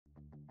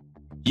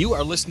You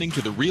are listening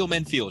to the Real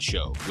Men Feel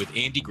Show with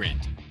Andy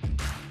Grant.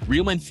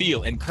 Real Men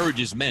Feel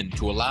encourages men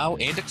to allow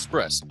and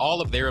express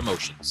all of their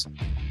emotions.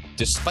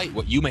 Despite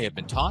what you may have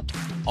been taught,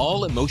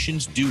 all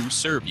emotions do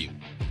serve you.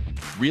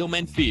 Real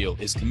Men Feel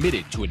is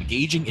committed to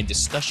engaging in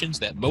discussions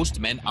that most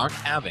men aren't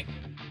having,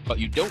 but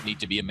you don't need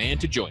to be a man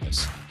to join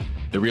us.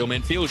 The Real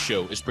Men Feel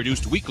Show is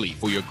produced weekly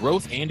for your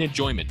growth and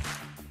enjoyment.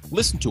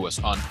 Listen to us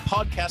on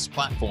podcast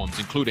platforms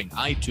including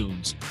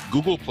iTunes,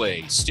 Google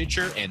Play,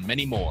 Stitcher, and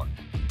many more.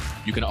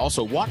 You can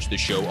also watch the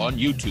show on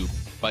YouTube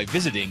by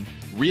visiting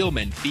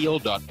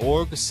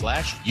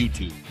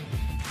realmenfeel.org/YouTube.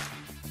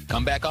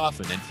 Come back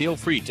often and feel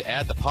free to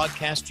add the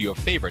podcast to your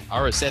favorite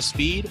RSS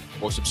feed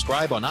or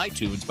subscribe on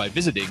iTunes by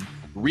visiting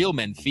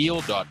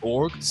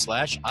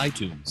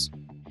realmenfeel.org/iTunes.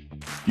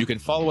 You can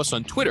follow us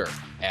on Twitter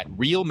at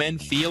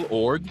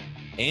realmenfeelorg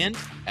and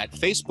at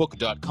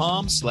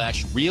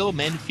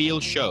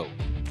facebook.com/realmenfeelshow.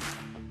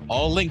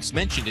 All links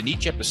mentioned in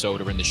each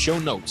episode are in the show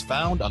notes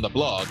found on the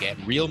blog at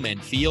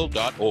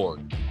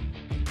realmenfeel.org.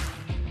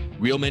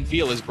 Real Men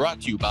Feel is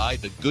brought to you by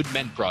the Good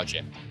Men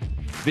Project.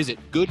 Visit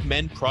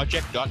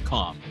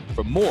goodmenproject.com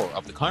for more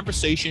of the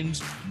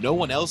conversations no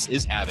one else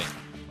is having.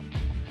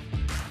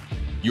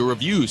 Your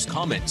reviews,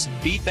 comments,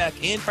 feedback,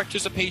 and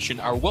participation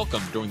are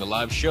welcome during the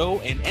live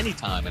show and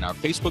anytime in our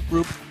Facebook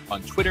group,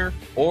 on Twitter,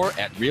 or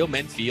at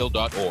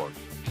realmenfeel.org.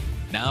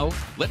 Now,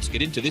 let's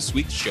get into this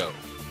week's show.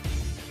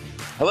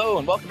 Hello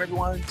and welcome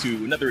everyone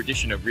to another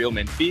edition of Real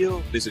Men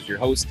Feel. This is your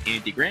host,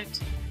 Andy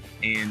Grant.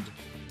 And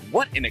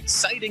what an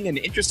exciting and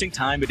interesting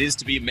time it is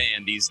to be a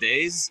man these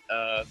days.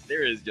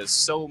 There is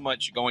just so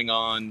much going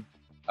on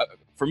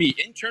for me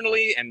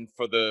internally and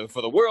for the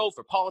world,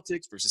 for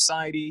politics, for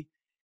society.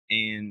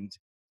 And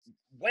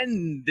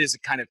when there's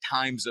kind of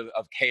times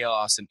of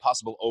chaos and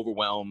possible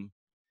overwhelm,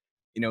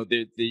 you know,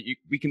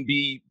 we can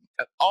be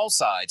all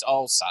sides, I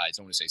want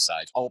to say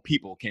sides, all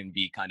people can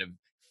be kind of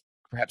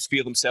perhaps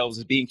feel themselves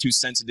as being too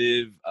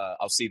sensitive.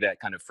 I'll see that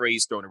kind of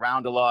phrase thrown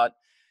around a lot.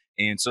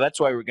 And so that's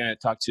why we're going to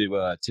talk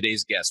to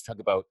today's guest, talk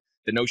about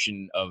the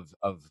notion of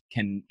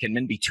can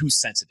men be too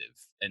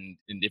sensitive? And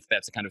if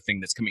that's the kind of thing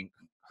that's coming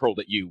hurled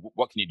at you,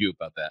 what can you do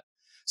about that?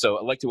 So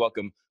I'd like to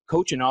welcome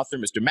coach and author,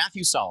 Mr.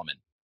 Matthew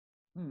Solomon.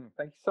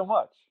 Thank you so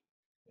much.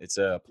 It's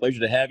a pleasure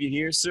to have you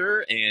here,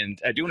 sir.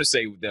 And I do want to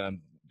say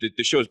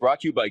the show is brought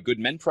to you by Good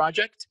Men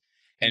Project.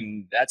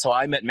 And that's how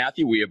I met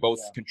Matthew. We are both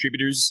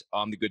contributors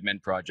on the Good Men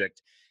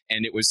Project.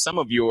 And it was some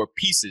of your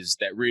pieces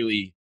that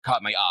really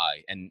caught my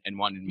eye and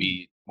wanted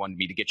me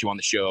to get you on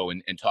the show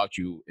and talk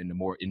to you in a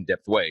more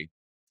in-depth way.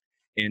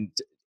 And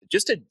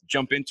just to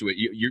jump into it,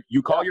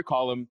 you call your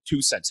column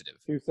Too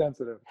Sensitive. Too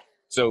sensitive.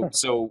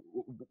 So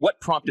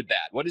what prompted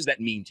that? What does that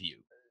mean to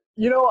you?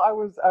 You know, I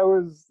was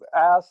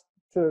asked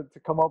to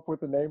come up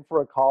with a name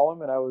for a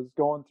column, and I was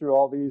going through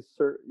all these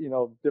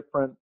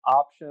different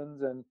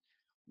options, and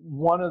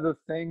one of the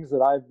things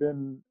that I've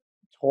been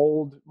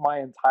told my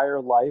entire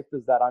life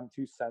is that I'm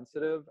too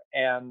sensitive.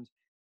 And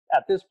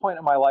at this point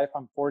in my life,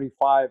 I'm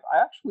 45. I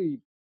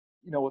actually,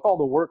 with all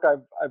the work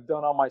I've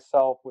done on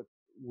myself, with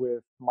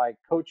my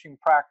coaching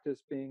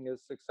practice being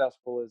as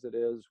successful as it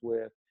is,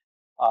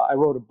 I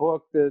wrote a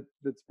book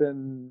that's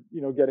been,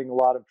 getting a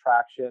lot of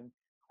traction.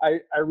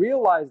 I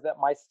realized that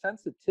my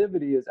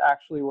sensitivity is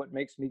actually what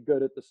makes me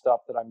good at the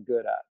stuff that I'm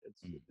good at.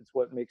 It's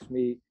what makes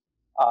me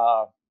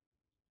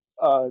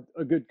a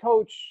good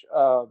coach.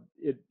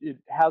 It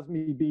has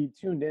me be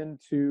tuned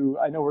into,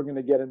 I know we're going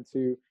to get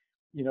into,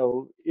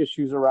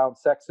 issues around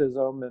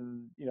sexism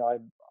and,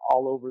 I'm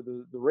all over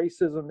the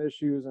racism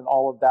issues and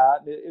all of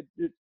that.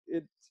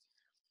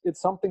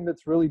 It's something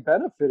that's really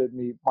benefited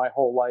me my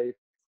whole life.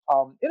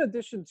 In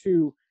addition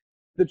to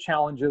the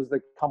challenges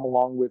that come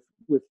along with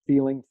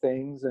feeling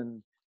things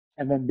and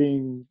then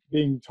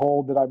being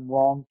told that I'm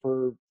wrong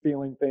for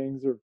feeling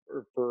things or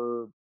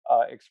for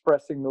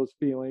expressing those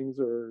feelings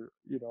or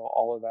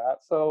all of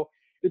that. So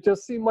it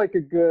just seemed like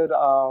a good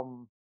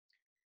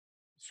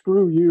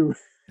screw you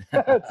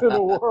to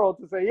the world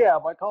to say, yeah,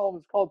 my column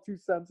is called Too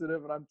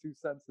Sensitive and I'm too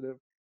sensitive.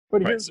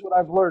 But here's what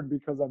I've learned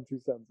because I'm too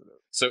sensitive.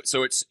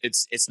 So it's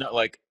not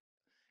like,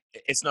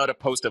 it's not a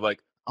post of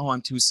like, oh,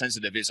 I'm too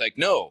sensitive. It's like,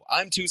 no,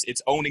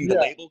 it's owning the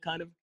label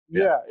kind of.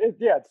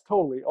 It's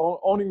totally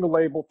owning the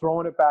label,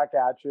 throwing it back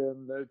at you.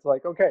 And it's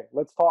like, okay,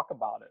 let's talk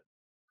about it.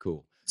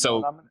 Cool.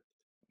 So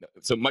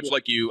much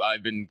like you,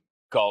 I've been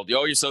called,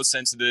 oh, you're so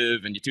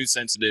sensitive and you're too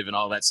sensitive and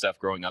all that stuff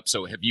growing up.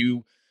 So have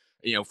you,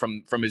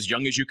 from as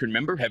young as you can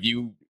remember, have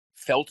you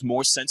felt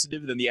more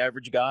sensitive than the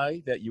average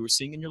guy that you were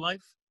seeing in your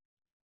life?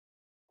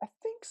 I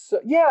think so.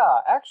 Yeah,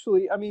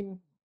 actually, I mean,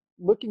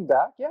 looking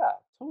back, yeah,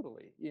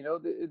 totally.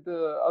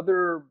 The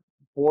other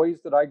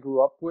boys that I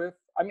grew up with,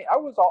 I mean, I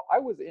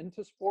was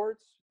into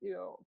sports,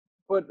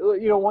 but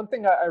one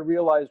thing I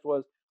realized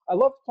was I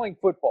loved playing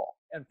football,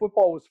 and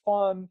football was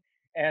fun,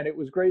 and it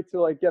was great to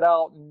like get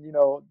out and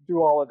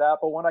do all of that.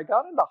 But when I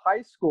got into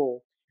high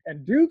school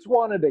and dudes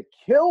wanted to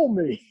kill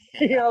me,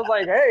 I was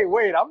like, hey,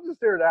 wait, I'm just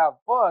here to have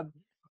fun.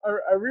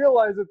 I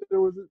realized that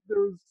there was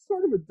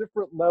sort of a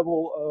different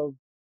level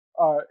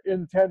of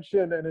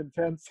intention and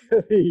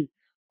intensity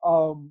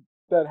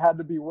that had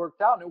to be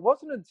worked out. And it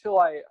wasn't until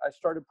I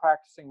started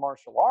practicing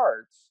martial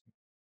arts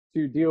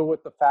to deal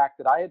with the fact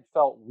that I had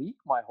felt weak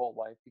my whole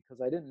life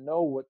because I didn't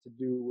know what to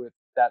do with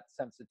that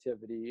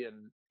sensitivity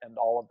and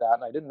all of that,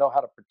 and I didn't know how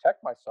to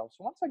protect myself.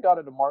 So once I got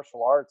into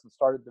martial arts and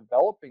started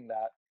developing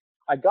that,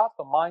 I got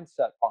the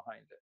mindset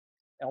behind it.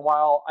 And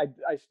while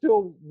I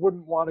still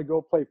wouldn't want to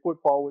go play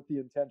football with the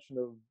intention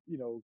of,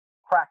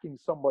 cracking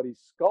somebody's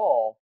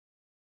skull,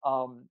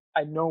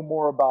 I know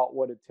more about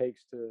what it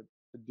takes to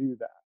do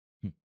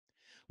that.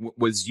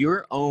 Was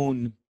your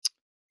own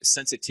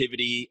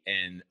sensitivity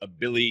and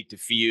ability to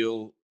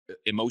feel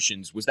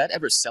emotions, was that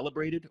ever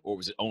celebrated, or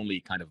was it only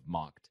kind of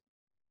mocked?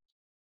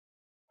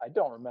 I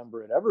don't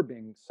remember it ever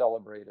being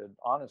celebrated,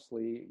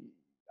 honestly.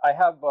 I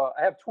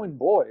have twin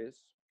boys,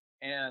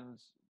 and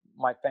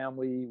my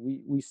family,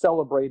 we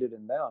celebrated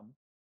in them.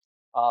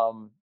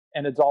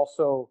 And it's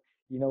also,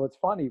 it's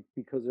funny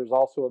because there's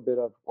also a bit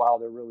of, wow,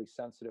 they're really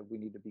sensitive. We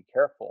need to be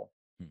careful.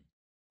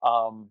 Hmm.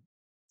 Um,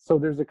 so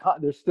there's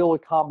still a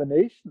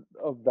combination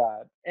of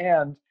that,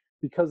 and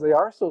because they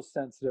are so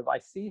sensitive, I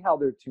see how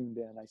they're tuned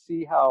in. I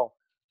see how,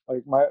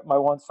 like, my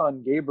one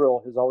son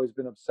Gabriel has always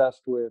been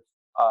obsessed with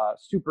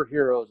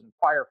superheroes and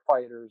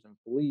firefighters and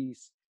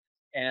police.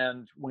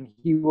 And when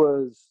he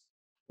was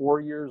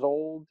 4 years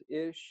old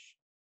ish,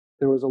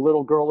 there was a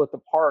little girl at the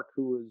park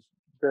who was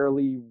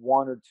barely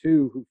 1 or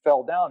 2 who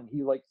fell down, and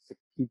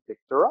he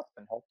picked her up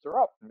and helped her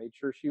up and made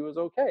sure she was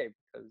okay,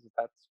 because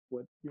that's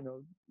what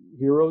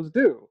heroes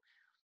do.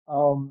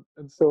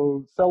 And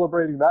so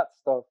celebrating that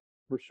stuff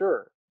for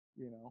sure,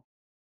 you know.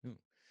 Hmm.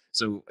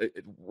 So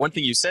one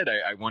thing you said,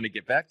 I want to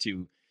get back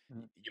to.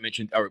 Mhm. You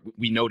mentioned, or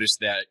we noticed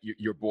that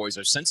your boys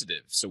are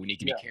sensitive, so we need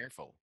to be Yeah,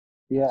 careful.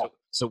 yeah.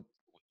 So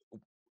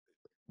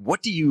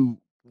what do you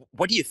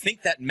what do you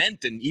think that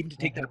meant, and even to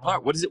take that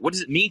apart, what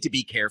does it mean to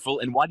be careful,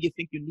 and why do you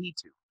think you need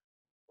to?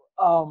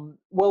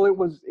 Well, it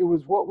was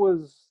what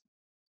was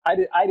I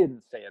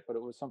didn't say it, but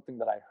it was something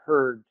that I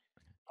heard.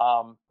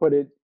 But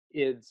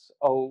it's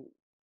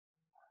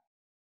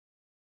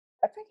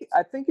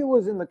I think it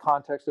was in the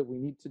context of we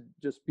need to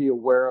just be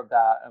aware of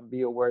that and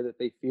be aware that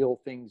they feel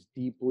things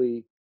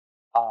deeply,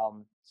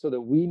 so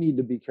that we need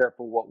to be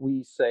careful what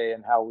we say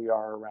and how we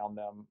are around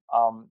them.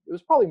 It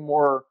was probably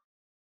more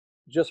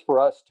just for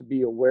us to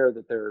be aware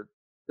that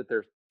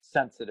they're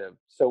sensitive,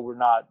 so we're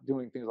not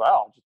doing things like,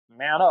 oh, just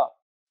man up,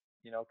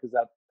 because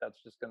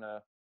that's just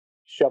gonna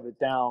shove it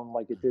down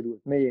like it did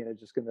with me, and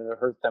it's just gonna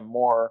hurt them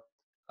more.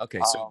 Okay,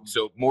 so Um,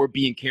 so more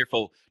being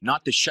careful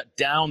not to shut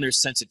down their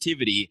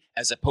sensitivity,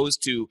 as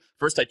opposed to,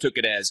 first I took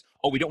it as,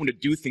 oh, we don't want to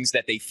do things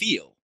that they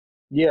feel.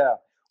 yeah,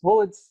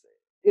 well,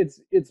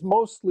 it's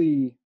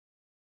mostly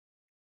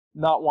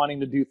not wanting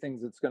to do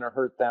things that's going to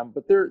hurt them,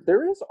 but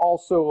there is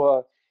also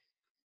a,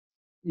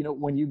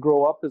 when you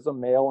grow up as a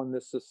male in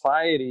this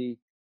society,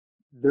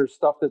 there's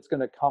stuff that's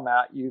going to come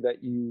at you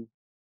that you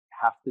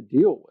have to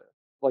deal with,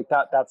 like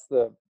that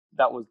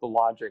was the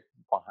logic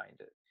behind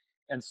it.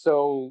 And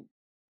so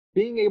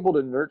being able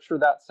to nurture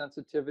that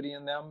sensitivity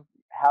in them,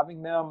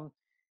 having them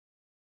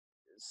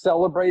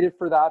celebrated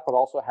for that, but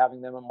also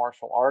having them in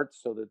martial arts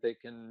so that they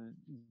can,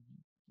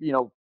 you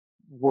know,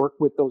 work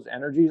with those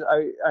energies.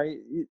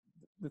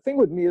 The thing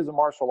with me as a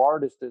martial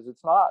artist is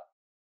it's not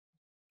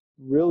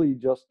really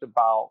just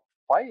about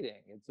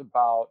fighting. It's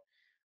about,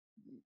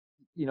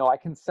 I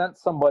can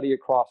sense somebody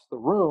across the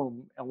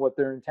room and what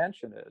their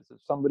intention is.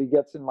 If somebody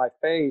gets in my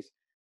face,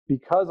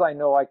 because I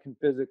know I can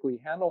physically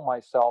handle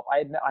myself,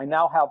 I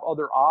now have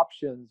other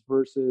options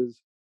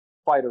versus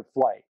fight or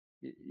flight.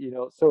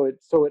 So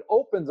it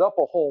opens up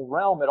a whole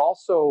realm. It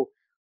also,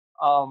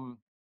 um,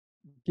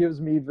 gives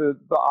me the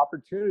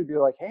opportunity to be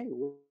like, hey,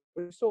 what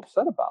are you so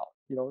upset about?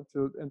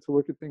 To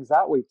look at things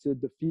that way, to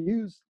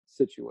diffuse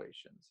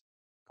situations.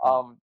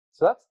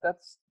 So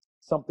that's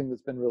something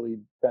that's been really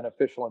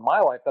beneficial in my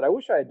life that I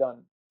wish I had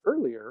done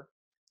earlier,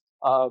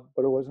 but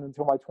it wasn't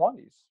until my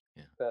 20s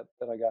Yeah, that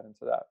I got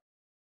into that.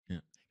 yeah.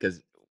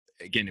 Because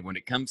again, when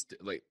it comes to,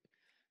 like,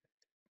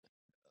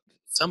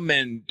 some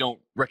men don't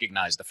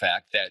recognize the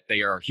fact that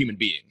they are human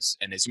beings,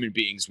 and as human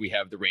beings, we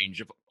have the range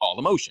of all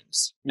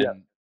emotions. Yeah,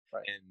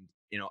 right. And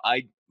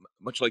I,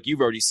 much like you've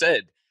already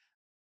said,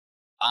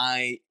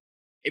 I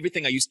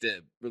everything I used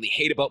to really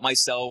hate about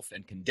myself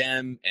and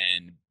condemn,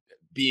 and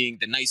being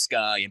the nice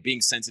guy and being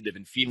sensitive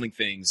and feeling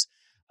things,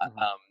 Hmm.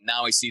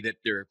 now I see that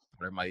they're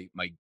part of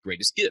my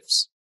greatest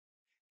gifts.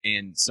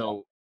 And Yeah,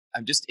 so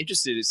I'm just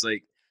interested. It's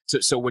like,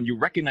 so when you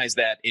recognize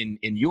that in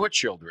your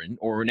children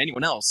or in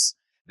anyone else,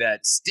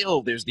 that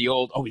still there's the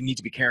old, oh, we need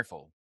to be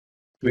careful,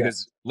 yeah,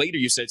 because later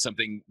you said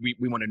something, we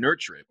want to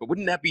nurture it. But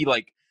wouldn't that be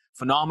like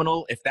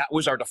phenomenal if that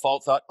was our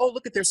default thought? Oh,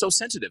 look at, they're so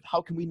sensitive,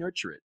 how can we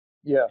nurture it?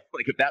 yeah.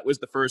 Like, if that was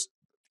the first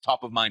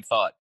top of mind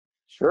thought.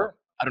 Sure.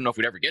 I don't know if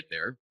we'd ever get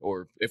there,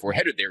 or if we're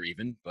headed there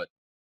even, but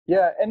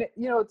Yeah, and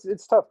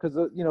it's tough because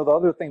the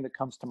other thing that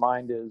comes to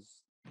mind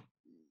is,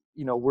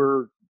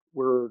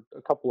 we're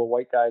a couple of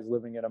white guys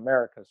living in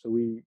America, so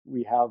we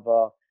have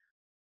a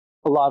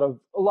lot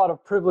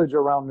of privilege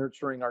around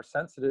nurturing our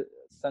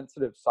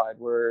sensitive side.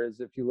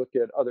 Whereas if you look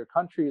at other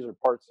countries or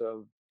parts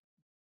of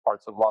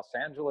parts of Los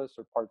Angeles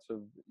or parts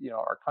of,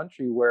 our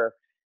country where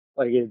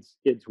like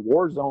it's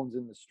war zones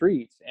in the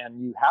streets, and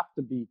you have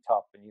to be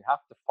tough and you have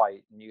to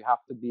fight and you have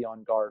to be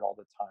on guard all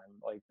the time.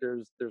 Like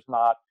there's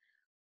not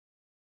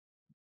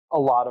a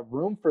lot of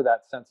room for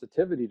that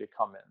sensitivity to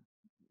come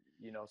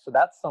in, so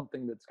that's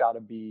something that's got to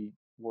be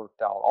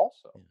worked out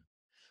also. Yeah.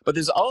 But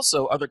there's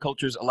also other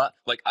cultures a lot.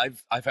 Like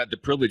I've had the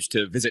privilege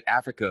to visit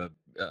Africa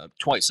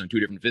twice on 2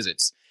 different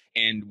visits,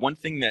 and one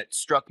thing that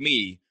struck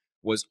me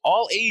was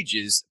all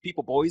ages,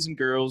 people, boys and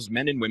girls,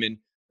 men and women,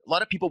 a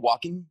lot of people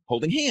walking,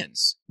 holding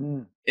hands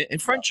in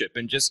friendship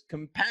and just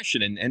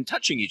compassion and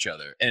touching each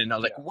other. And I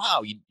was like,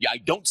 wow, I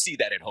don't see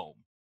that at home.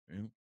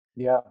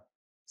 Yeah.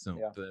 So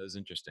that was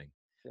interesting.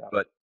 Yeah.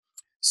 But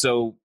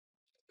so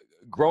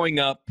growing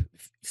up,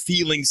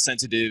 feeling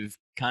sensitive,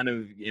 kind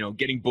of,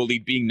 getting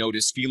bullied, being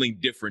noticed, feeling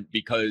different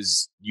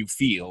because you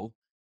feel,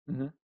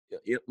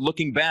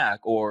 looking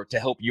back or to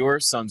help your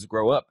sons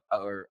grow up,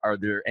 are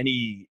there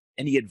any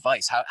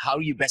advice? How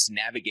do you best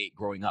navigate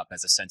growing up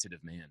as a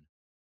sensitive man?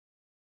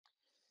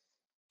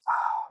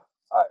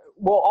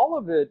 Well, all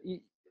of it,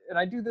 and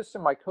I do this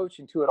in my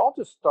coaching too, it all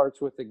just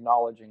starts with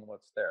acknowledging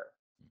what's there.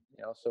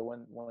 So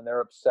when they're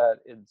upset,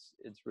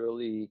 it's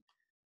really,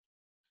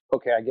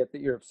 okay, I get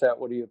that you're upset.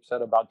 What are you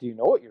upset about? Do you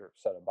know what you're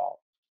upset about?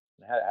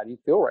 How do you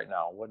feel right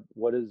now?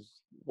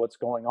 What's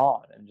going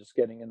on? And just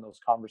getting in those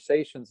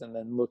conversations, and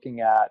then looking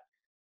at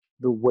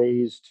the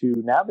ways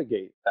to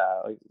navigate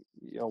that. Like,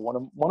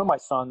 one of my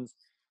sons,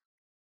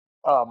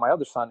 my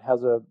other son,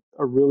 has a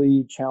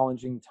really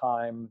challenging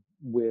time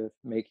with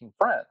making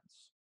friends,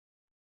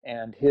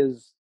 and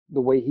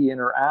the way he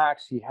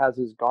interacts, he has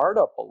his guard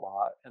up a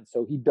lot, and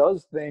so he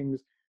does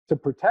things to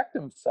protect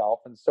himself.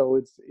 And so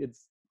it's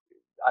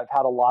I've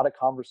had a lot of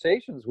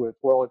conversations with,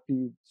 well, if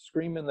you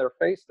scream in their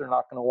face, they're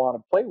not going to want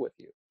to play with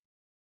you.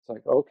 It's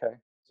like, okay,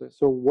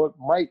 so what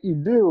might you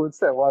do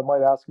instead? Well, I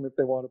might ask them if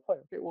they want to play.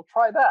 Okay, well,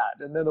 try that,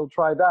 and then they'll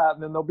try that,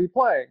 and then they'll be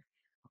playing.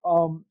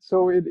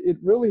 So it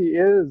really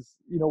is,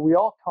 we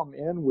all come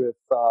in with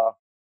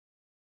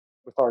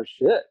our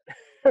shit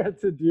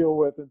to deal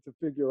with and to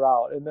figure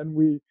out, and then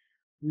we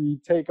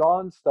take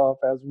on stuff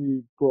as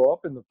we grow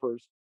up in the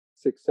first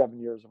 6-7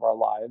 years of our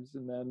lives,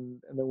 and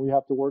then we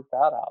have to work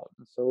that out.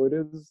 And so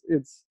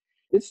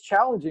it's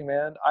challenging,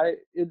 man.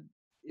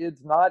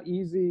 It's not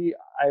easy.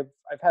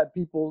 I've had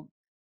people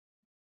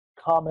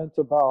comment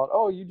about,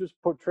 oh, you just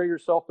portray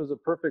yourself as a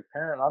perfect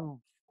parent. I'm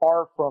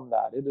far from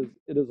that.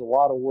 It is a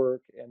lot of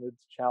work, and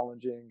it's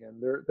challenging,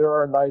 and there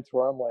are nights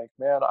where I'm like,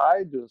 man,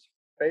 I just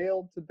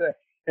failed today.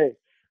 Hey,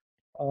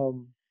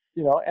 and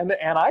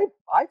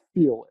I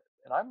feel it,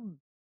 and I'm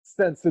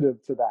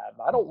sensitive to that,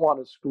 and I don't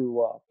want to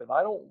screw up, and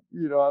I don't,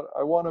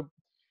 I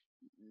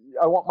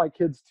want my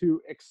kids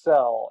to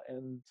excel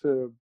and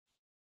to,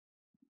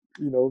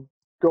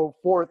 go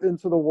forth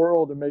into the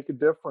world and make a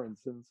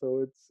difference. And so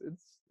it's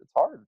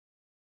hard.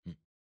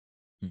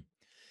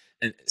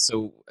 And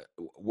so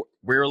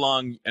where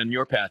along on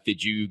your path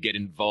did you get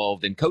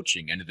involved in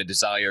coaching and the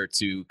desire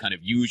to kind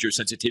of use your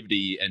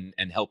sensitivity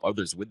and help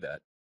others with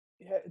that?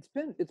 Yeah,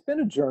 it's been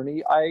a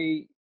journey.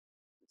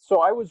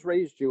 So I was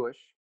raised Jewish,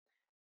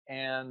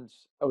 and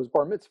I was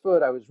bar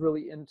mitzvahed. I was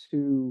really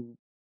into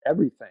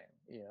everything,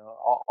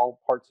 all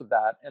parts of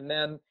that. And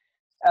then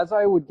as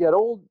I was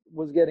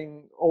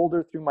getting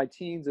older through my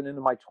teens and into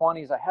my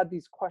 20s, I had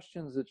these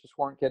questions that just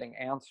weren't getting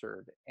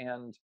answered.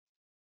 And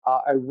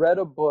I read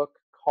a book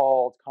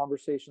called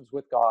Conversations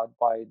with God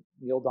by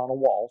Neale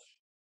Donald Walsch,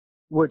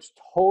 which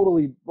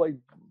totally like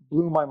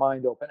blew my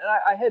mind open. And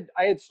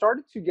I had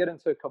started to get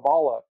into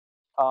Kabbalah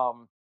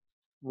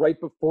right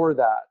before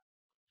that,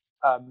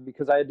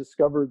 because I had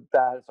discovered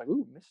that it's like,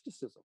 ooh,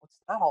 mysticism. What's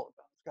that all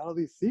about? It's got all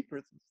these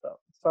secrets and stuff.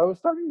 So I was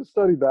starting to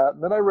study that,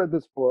 and then I read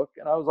this book,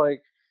 and I was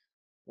like,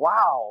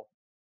 wow,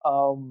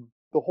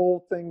 the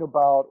whole thing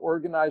about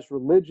organized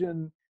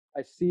religion,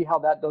 I see how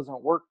that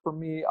doesn't work for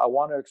me. I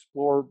want to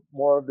explore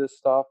more of this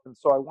stuff. And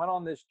so I went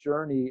on this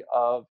journey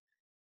of,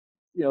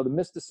 the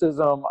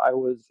mysticism. I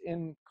was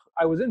in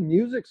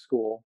music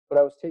school, but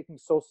I was taking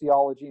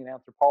sociology and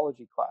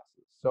anthropology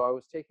classes. So I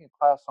was taking a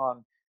class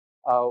on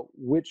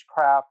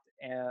witchcraft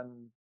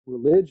and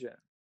religion,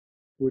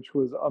 which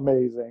was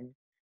amazing.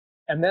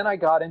 And then I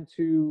got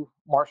into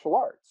martial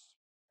arts.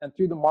 And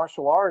through the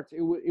martial arts,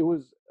 it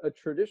was a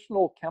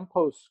traditional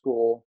Kempo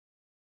school.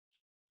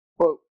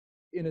 But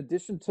in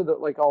addition to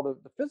all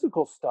the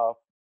physical stuff,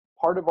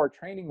 part of our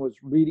training was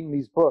reading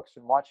these books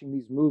and watching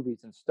these movies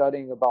and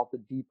studying about the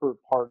deeper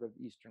part of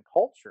Eastern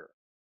culture.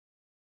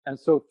 And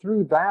so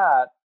through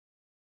that,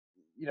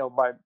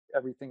 my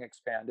everything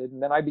expanded,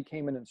 and then I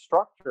became an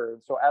instructor.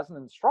 And so as an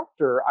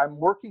instructor, I'm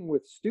working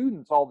with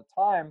students all the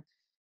time,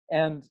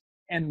 and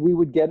we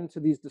would get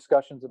into these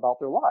discussions about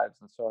their lives.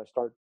 And so I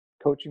start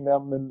coaching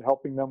them and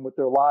helping them with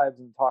their lives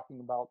and talking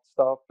about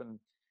stuff and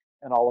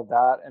all of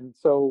that. And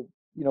so,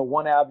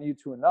 one avenue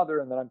to another.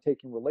 And then I'm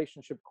taking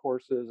relationship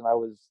courses, and I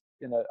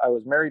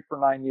was married for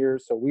 9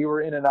 years, so we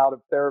were in and out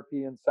of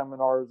therapy and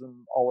seminars and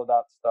all of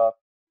that stuff.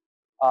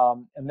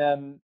 And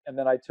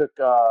then I took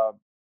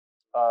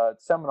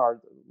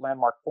seminar,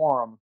 Landmark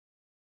Forum,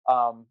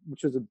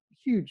 which is a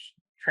huge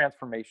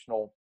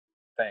transformational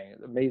thing,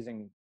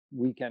 amazing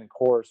weekend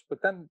course.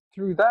 But then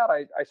through that,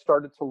 I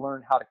started to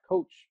learn how to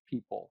coach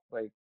people,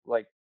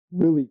 like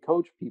really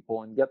coach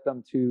people and get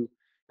them to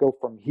go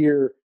from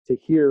here to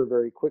here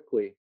very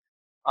quickly.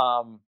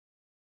 Um,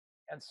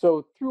 and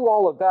so through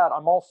all of that,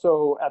 I'm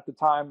also at the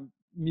time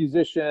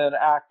musician,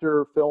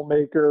 actor,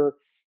 filmmaker,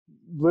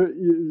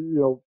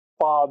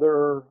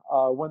 father,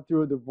 went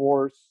through a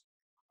divorce.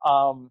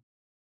 Um,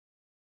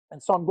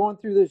 and so I'm going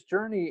through this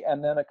journey.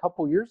 And then a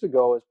couple years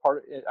ago, as part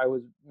of it, I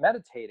was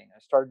meditating. I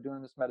started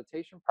doing this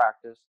meditation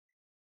practice.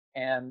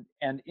 And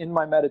in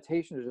my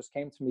meditation, it just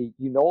came to me,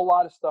 you know a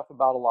lot of stuff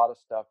about a lot of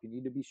stuff. You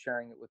need to be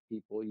sharing it with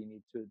people. You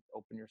need to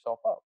open yourself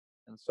up.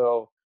 And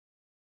so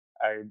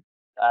I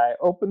I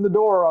opened the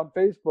door on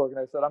Facebook and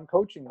I said, I'm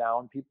coaching now,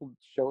 and people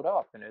showed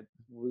up, and it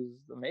was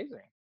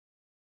amazing.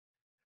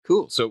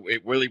 Cool. So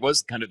it really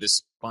was kind of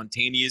this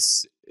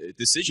spontaneous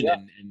decision Yeah,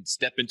 and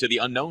step into the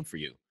unknown for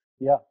you.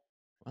 yeah,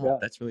 Wow, yeah,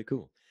 that's really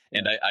cool. yeah.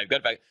 And I've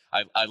got back.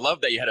 I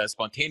love that you had a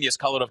spontaneous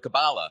color of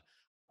Kabbalah.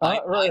 I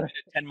Right. did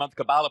a 10-month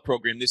Kabbalah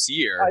program this I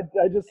year.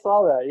 I just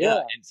saw that. Yeah,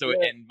 Yeah, and so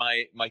yeah. and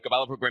my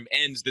Kabbalah program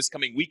ends this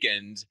coming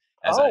weekend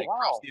as Oh I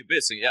cross wow. the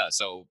abyss. And yeah,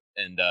 so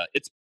and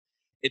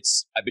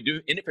it's I've been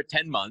doing in it for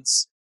 10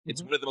 months.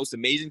 It's Hmm. one of the most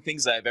amazing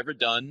things I've ever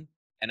done,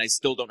 and I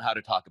still don't know how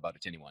to talk about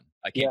it to anyone.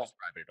 I can't Yeah,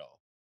 describe it at all.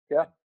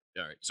 yeah.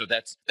 All right, so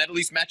that at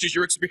least matches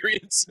your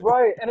experience.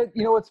 Right. And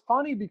it's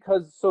funny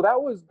because so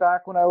that was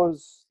back when I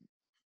was,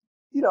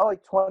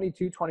 like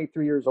 22,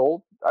 23 years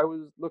old. I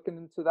was looking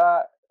into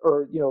that,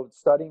 or,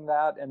 studying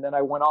that. And then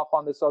I went off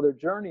on this other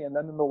journey. And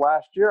then in the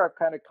last year, I've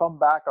kind of come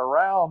back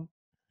around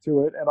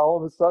to it. And all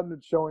of a sudden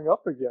it's showing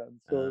up again.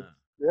 So it's,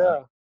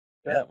 Wow.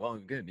 yeah, Yeah, yeah. well,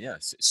 good. Yeah,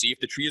 see if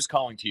the tree is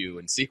calling to you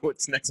and see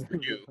what's next for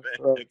you.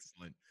 Right.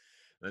 Excellent.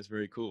 That's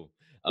very cool.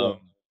 Yeah.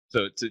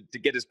 So to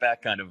get us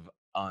back kind of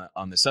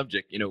on the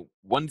subject,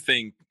 one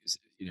thing,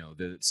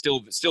 the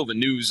still the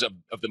news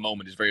of the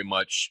moment is very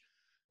much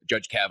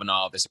Judge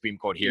Kavanaugh, the Supreme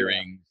Court Yeah.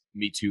 hearing,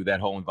 Me Too, that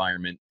whole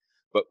environment.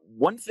 But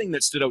one thing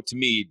that stood out to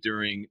me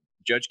during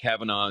Judge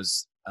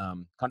Kavanaugh's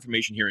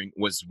confirmation hearing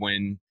was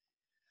when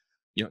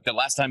the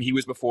last time he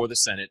was before the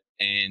Senate,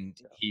 and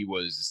Yeah. he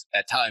was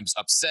at times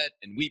upset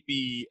and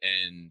weepy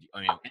and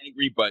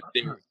angry, but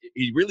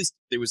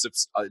there was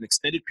an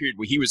extended period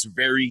where he was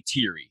very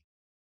teary,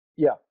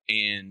 Yeah.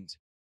 and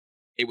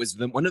it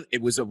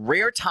was a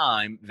rare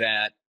time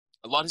that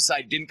a lot of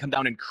society didn't come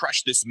down and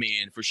crush this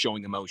man for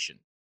showing emotion,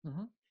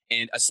 Hmm.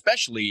 and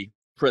especially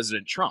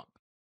President Trump.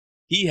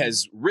 He Hmm.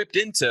 has ripped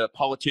into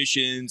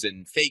politicians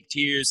and fake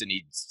tears, and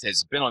he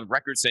has been on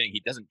record saying he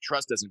doesn't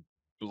trust,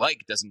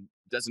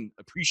 doesn't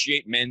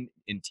appreciate men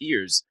in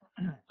tears.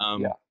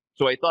 Yeah.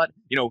 So I thought,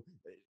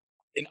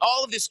 in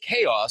all of this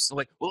chaos, I'm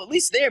like, well, at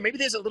least maybe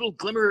there's a little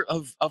glimmer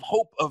of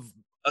hope of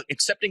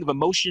accepting of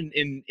emotion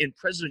in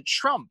President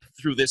Trump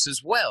through this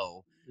as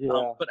well.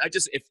 Yeah. But I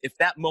just, if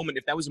that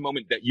was a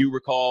moment that you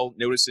recall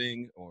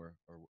noticing, or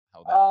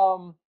how that.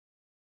 Um,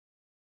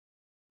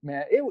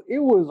 Man, it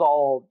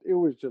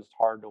was just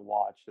hard to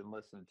watch and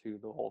listen to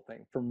the whole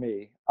thing for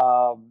me.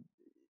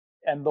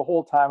 And the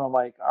whole time I'm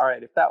like, all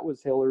right, if that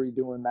was Hillary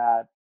doing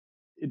that,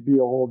 it'd be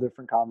a whole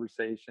different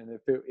conversation.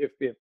 If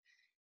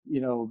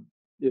you know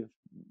if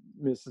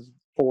Mrs.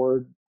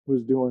 Ford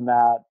was doing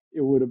that,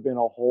 it would have been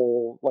a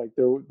whole, like,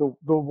 the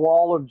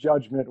wall of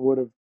judgment would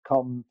have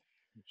come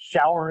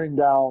showering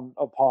down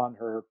upon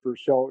her for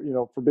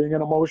for being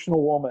an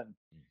emotional woman.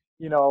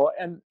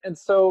 And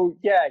so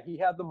yeah, he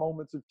had the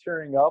moments of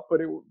tearing up,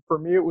 but for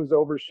me it was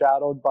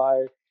overshadowed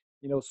by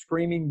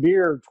screaming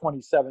beer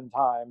 27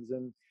 times,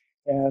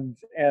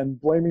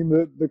 and blaming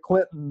the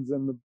Clintons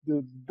and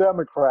the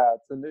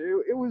Democrats, and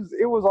it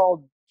was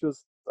all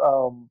just,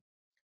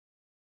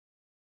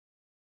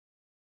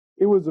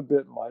 it was a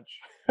bit much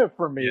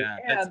for me. Yeah,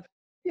 And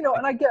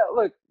I get,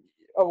 look,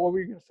 oh, what were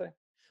you gonna say?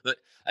 but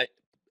I,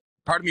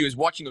 part of me was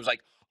watching. It was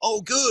like,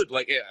 oh, good.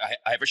 Like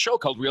I have a show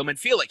called Real Men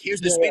Feel. Like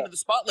here's this man Yeah, in the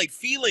spotlight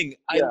feeling.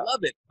 I yeah,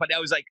 love it. But I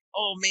was like,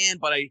 oh man.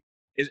 But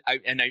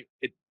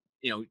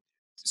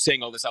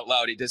saying all this out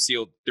loud, it does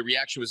feel the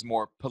reaction was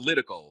more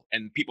political,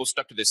 and people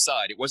stuck to this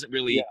side. It wasn't yeah,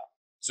 really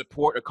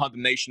support or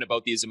condemnation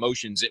about these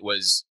emotions. It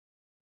was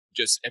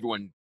just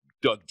everyone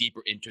dug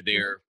deeper into mhm,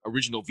 their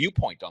original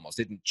viewpoint. Almost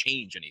it didn't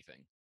change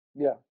anything.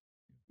 yeah.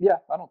 Yeah,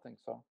 I don't think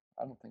so.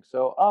 I don't think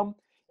so.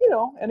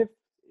 And if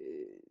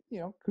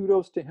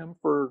kudos to him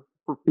for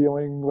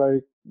feeling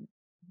like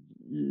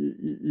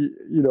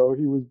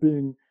he was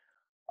being,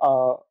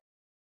 uh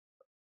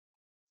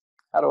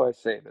how do I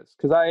say this?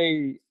 Because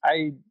I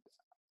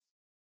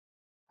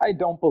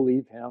don't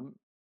believe him.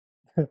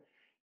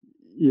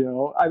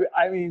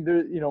 I mean,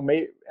 there,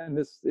 and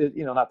this is,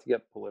 not to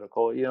get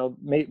political,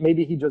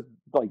 maybe he just,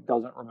 like,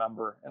 doesn't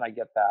remember, and I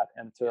get that.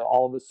 And to Yeah.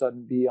 all of a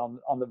sudden be on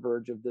the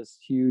verge of this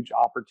huge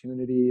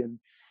opportunity, and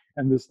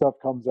this stuff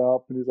comes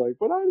up, and he's like,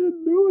 but I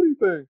didn't do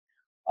anything.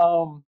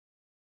 Um,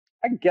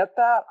 I get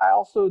that. I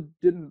also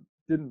didn't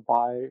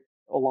buy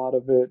a lot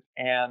of it,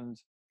 and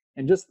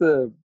just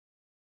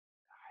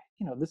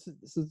this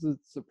is a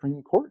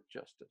Supreme Court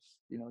justice.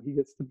 He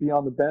gets to be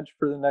on the bench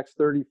for the next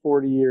 30,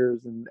 40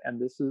 years, and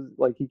this is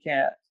like he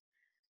can't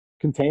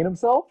contain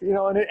himself,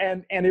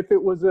 and if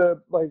it was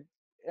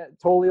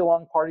totally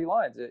along party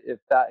lines, if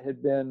that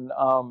had been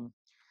uh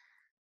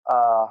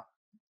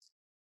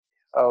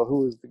oh,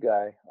 who was the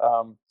guy?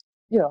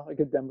 Like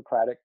a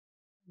Democratic.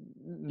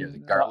 Yeah, the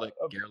Garlic.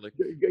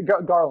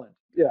 Garland.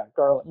 Yeah,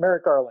 Garland.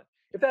 Merrick Garland.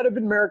 If that had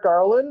been Merrick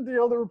Garland,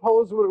 the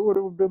Republicans would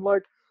have been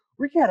like,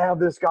 we can't have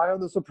this guy on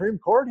the Supreme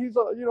Court. He's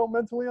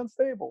mentally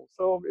unstable.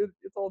 So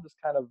it's all just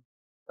kind of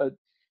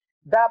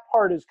that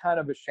part is kind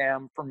of a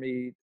sham for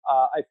me.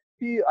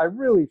 I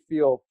really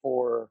feel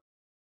for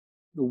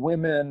the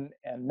women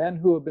and men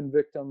who have been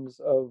victims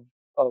of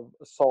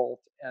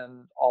assault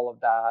and all of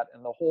that,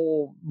 and the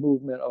whole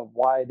movement of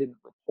why I didn't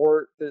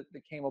report that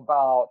came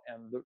about,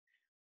 and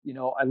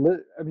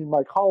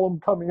my column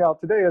coming out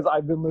today is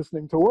I've been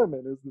listening to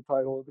women is the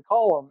title of the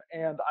column,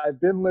 and I've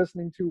been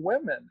listening to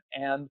women,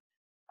 and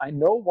I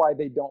know why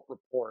they don't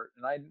report,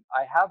 and I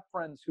have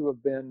friends who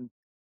have been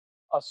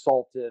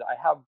assaulted. I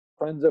have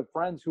friends of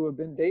friends who have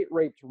been date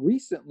raped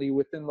recently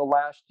within the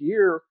last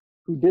year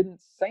who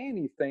didn't say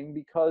anything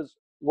because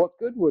what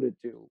good would it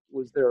do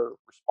was their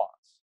response.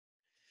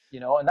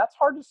 And that's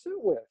hard to sit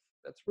with.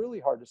 That's really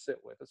hard to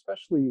sit with,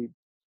 especially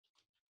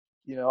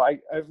I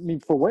mean,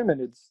 for women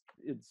it's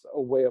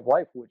a way of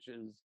life which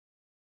is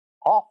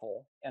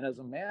awful, and as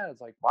a man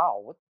it's like,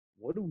 wow,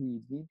 what do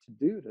we need to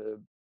do to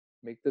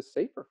make this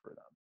safer for them?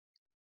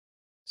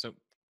 So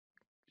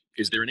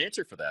is there an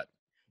answer for that?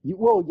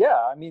 Well,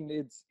 yeah, I mean,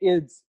 it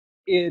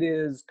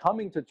is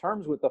coming to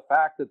terms with the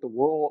fact that the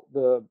world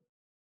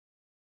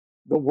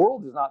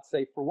is not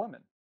safe for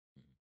women,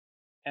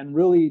 and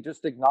really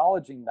just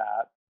acknowledging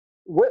that.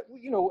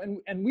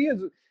 And we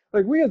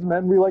as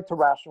men, we like to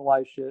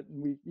rationalize shit,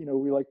 and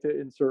we like to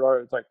insert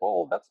our, it's like,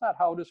 well, that's not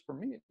how it is for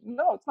me.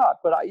 No, it's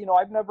not. But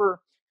I've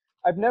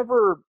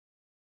never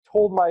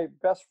told my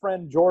best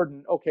friend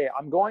Jordan, okay,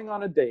 I'm going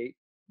on a date,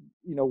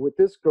 with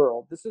this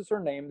girl. This is her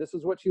name. This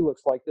is what she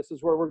looks like. This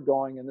is where we're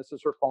going, and this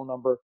is her phone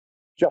number,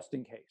 just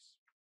in case.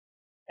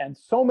 And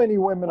so many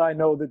women I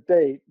know that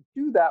date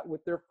do that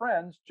with their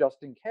friends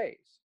just in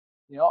case.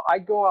 I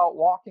go out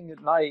walking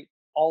at night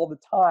all the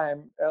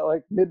time at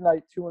like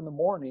midnight, 2 in the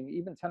morning,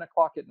 even 10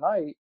 o'clock at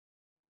night.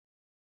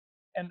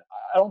 And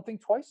I don't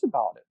think twice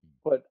about it,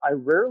 but I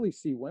rarely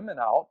see women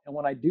out. And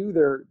when I do,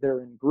 they're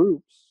in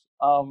groups,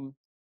 walking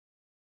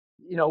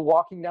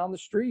down the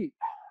street.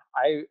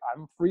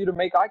 I'm free to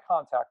make eye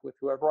contact with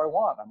whoever I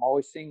want. I'm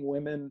always seeing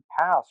women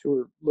pass who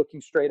are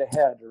looking straight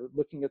ahead or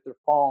looking at their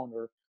phone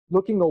or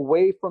looking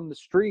away from the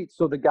street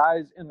so the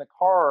guys in the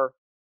car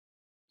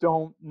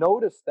don't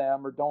notice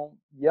them or don't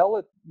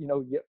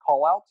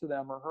call out to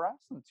them or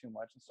harass them too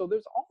much. And so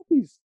there's all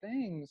these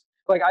things.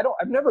 Like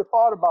I've never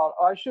thought about,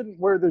 I shouldn't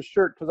wear this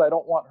shirt because I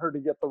don't want her to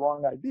get the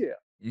wrong idea.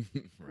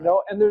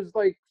 Right. And there's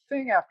like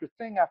thing after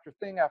thing after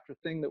thing after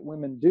thing that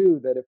women do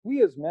that if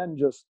we as men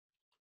just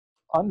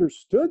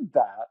understood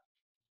that,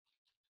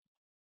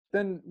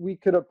 then we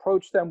could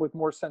approach them with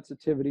more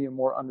sensitivity and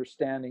more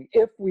understanding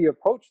if we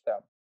approach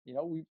them.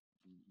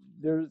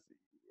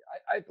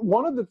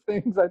 One of the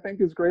things I think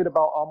is great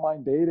about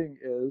online dating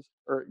is,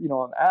 or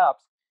on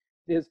apps,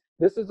 is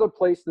this is a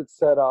place that's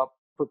set up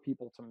for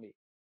people to meet.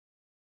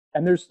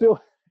 And there's still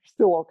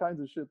all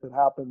kinds of shit that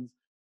happens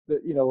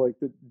that, like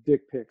the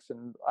dick pics.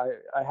 And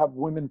I have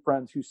women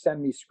friends who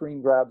send me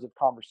screen grabs of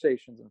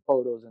conversations and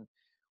photos, and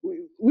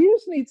we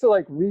just need to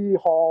like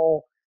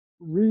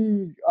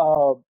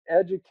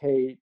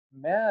educate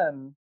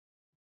men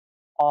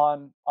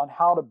on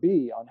how to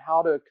be, on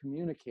how to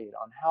communicate,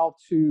 on how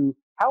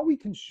we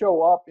can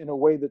show up in a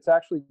way that's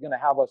actually going to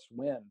have us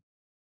win.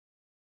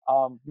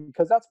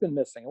 Because that's been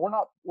missing, and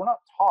we're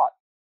not taught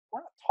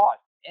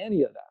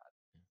any of that.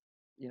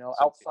 So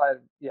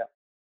outside, yeah.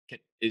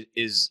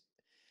 Is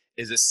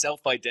a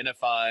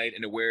self-identified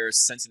and aware,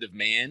 sensitive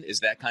man?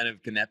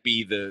 Can that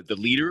be the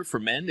leader for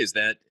men? Is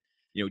that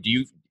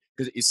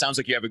because it sounds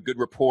like you have a good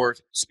rapport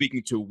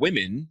speaking to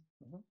women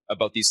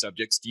about these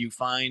subjects. Do you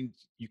find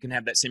you can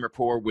have that same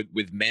rapport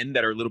with men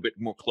that are a little bit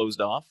more closed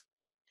off?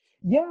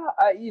 Yeah,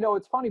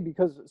 it's funny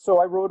because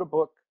I wrote a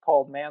book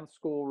called Man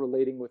School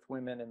Relating with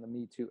Women in the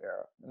Me Too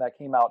Era, and that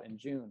came out in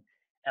June.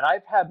 And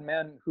I've had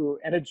men who,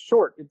 and it's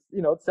short, it's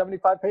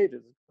 75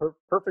 pages,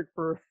 perfect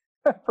for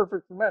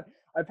perfect for men.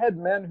 I've had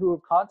men who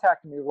have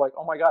contacted me like,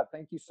 oh my God,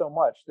 thank you so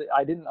much.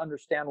 I didn't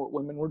understand what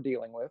women were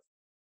dealing with.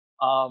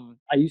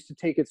 I used to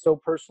take it so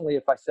personally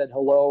if I said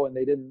hello and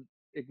they didn't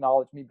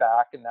acknowledge me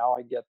back, and now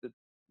I get that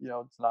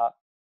it's not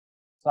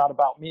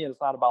about me,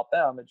 it's not about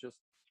them, it's just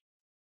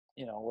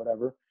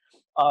whatever.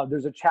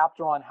 There's a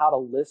chapter on how to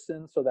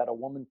listen so that a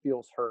woman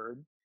feels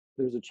heard.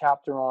 There's a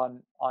chapter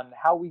on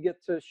how we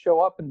get to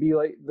show up and be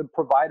like the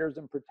providers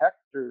and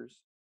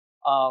protectors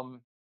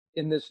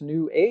in this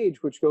new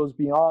age, which goes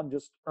beyond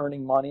just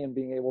earning money and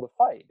being able to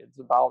fight. It's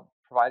about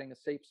providing a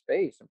safe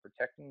space and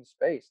protecting the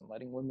space and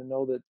letting women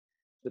know that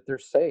they're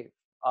safe.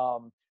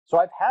 So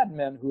I've had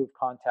men who have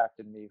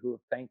contacted me who have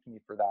thanked me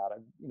for that.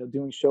 I'm,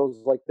 doing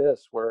shows like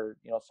this where,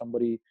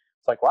 somebody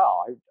it's like,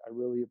 wow, I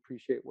really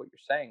appreciate what you're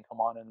saying. Come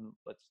on and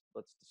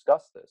let's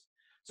discuss this.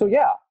 So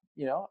yeah,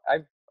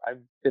 I've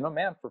been a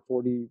man for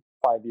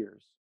 45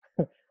 years.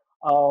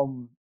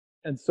 um,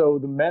 and so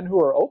the men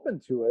who are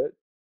open to it,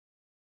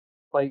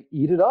 like,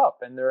 eat it up,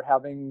 and they're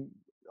having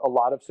a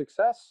lot of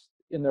success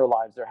in their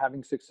lives. They're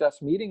having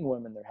success meeting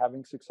women, they're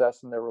having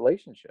success in their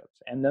relationships.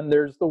 And then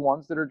there's the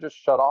ones that are just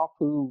shut off,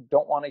 who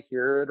don't want to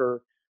hear it,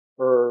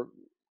 or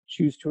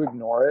choose to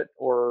ignore it,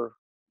 or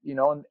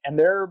and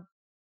they're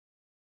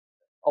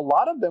a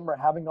lot of them are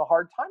having a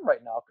hard time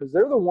right now, because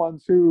they're the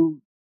ones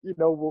who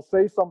will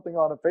say something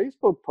on a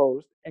Facebook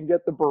post and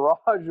get the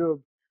barrage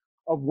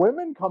of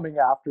women coming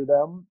after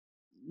them,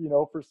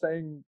 for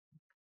saying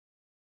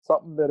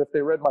something that if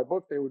they read my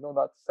book they would know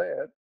not to say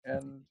it.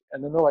 And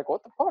then they're like,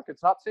 what the fuck,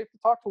 it's not safe to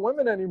talk to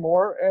women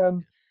anymore,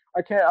 and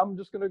I'm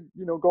just gonna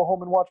go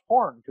home and watch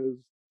porn, because,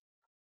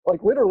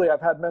 like, literally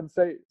I've had men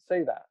say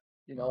that,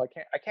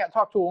 I can't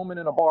talk to a woman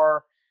in a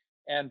bar.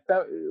 And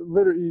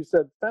literally, you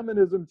said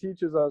feminism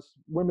teaches us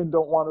women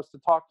don't want us to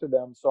talk to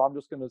them, so I'm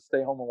just going to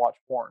stay home and watch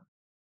porn.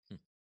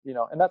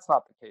 And that's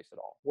not the case at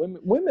all.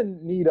 Women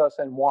need us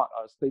and want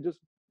us. They just,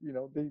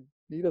 they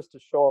need us to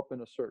show up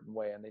in a certain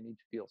way, and they need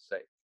to feel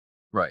safe.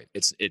 Right.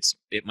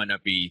 It might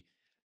not be.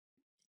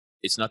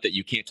 It's not that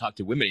you can't talk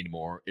to women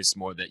anymore. It's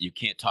more that you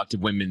can't talk to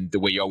women the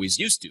way you always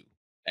used to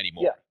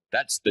anymore. Yeah.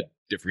 That's the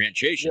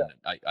differentiation.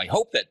 Yeah. I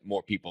hope that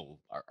more people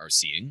are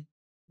seeing,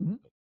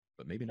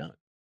 but maybe not.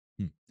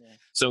 Yeah.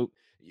 So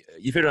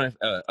you've hit on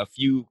a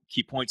few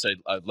key points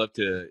I'd love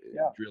to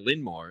drill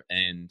in more.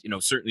 And,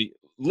 certainly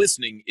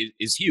listening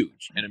is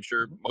huge. And I'm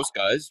sure most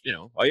guys,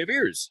 I have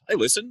ears. I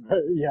listen.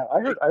 Yeah,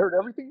 I heard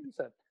everything you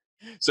said.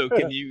 So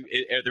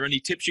are there any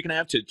tips you can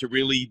have to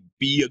really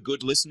be a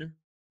good listener?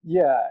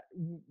 Yeah,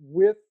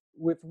 with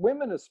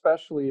women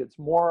especially, it's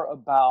more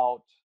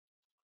about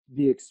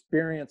the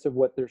experience of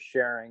what they're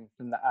sharing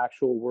than the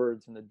actual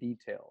words and the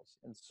details.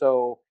 And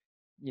so,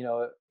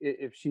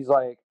 if she's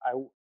like,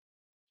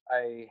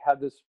 I had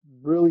this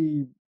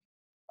really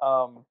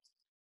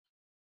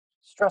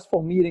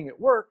stressful meeting at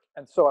work,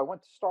 and so I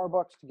went to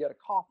Starbucks to get a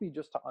coffee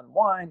just to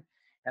unwind,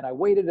 and I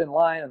waited in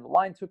line, and the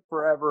line took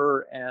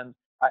forever, and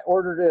I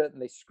ordered it,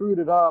 and they screwed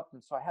it up,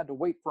 and so I had to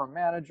wait for a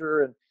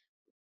manager. And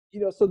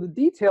so the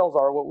details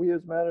are, what we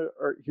as men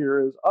are here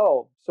is,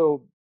 oh,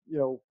 so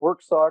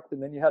work sucked,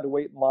 and then you had to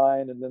wait in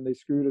line, and then they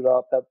screwed it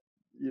up. That,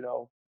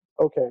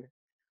 okay.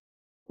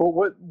 But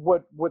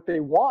what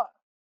they want,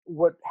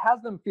 what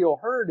has them feel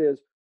heard is,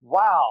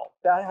 wow,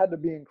 that had to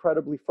be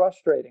incredibly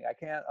frustrating. I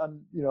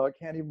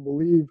can't even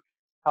believe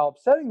how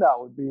upsetting that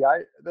would be.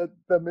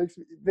 That makes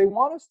me. They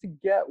want us to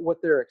get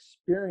what their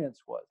experience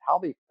was, how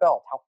they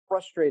felt, how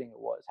frustrating it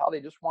was, how they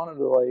just wanted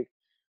to, like,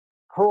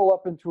 curl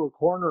up into a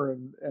corner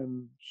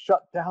and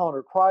shut down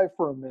or cry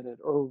for a minute,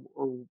 or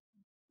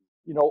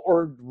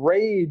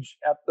rage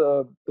at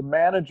the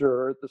manager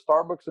or at the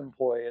Starbucks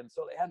employee. And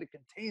so they had to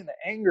contain the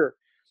anger.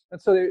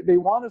 And so they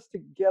want us to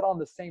get on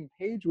the same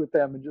page with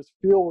them and just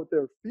feel what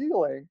they're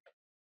feeling.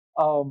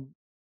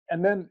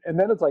 And then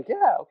it's like,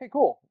 yeah, okay,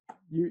 cool.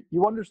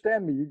 You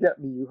understand me, you get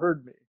me, you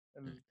heard me,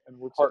 and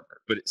we're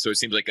partners. So it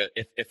seems like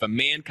if a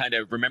man kind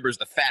of remembers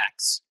the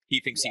facts, he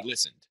thinks he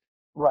listened.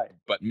 Right.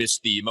 But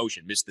missed the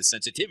emotion, missed the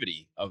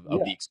sensitivity of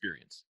the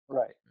experience.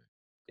 Right.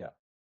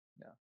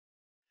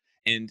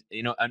 And,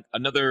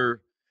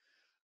 another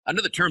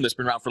term that's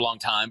been around for a long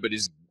time, but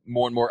is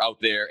more and more out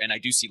there. And I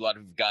do see a lot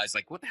of guys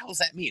like, what the hell does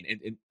that mean?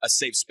 In a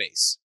safe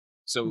space.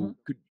 So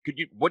could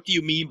you, what do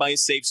you mean by a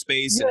safe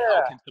space, and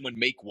how can someone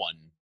make one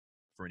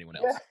for anyone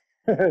else?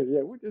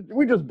 Yeah,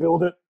 we just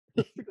build it.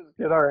 We just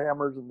get our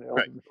hammers and nails.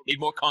 Right. Need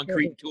more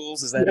concrete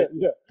tools? Is that it?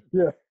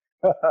 Yeah.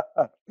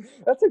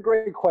 That's a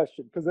great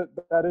question, because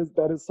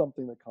that is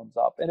something that comes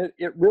up, and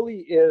it really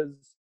is.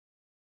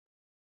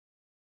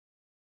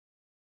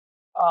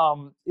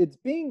 It's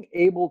being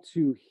able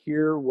to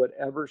hear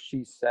whatever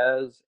she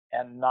says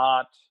and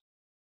not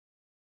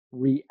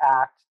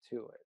react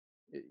to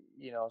it.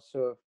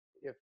 So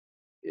if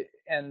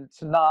and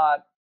to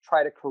not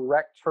try to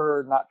correct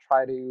her, not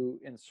try to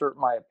insert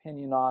my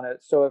opinion on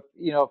it. So if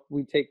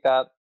we take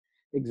that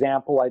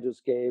example I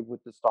just gave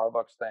with the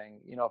Starbucks thing,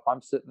 if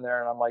I'm sitting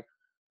there and I'm like,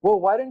 well,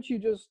 why didn't you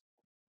just,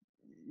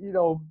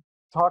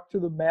 talk to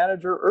the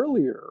manager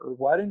earlier? Or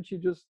why didn't you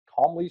just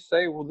calmly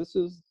say, well, this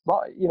is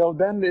right?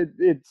 Then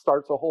it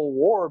starts a whole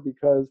war,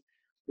 because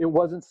it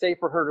wasn't safe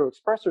for her to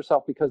express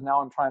herself, because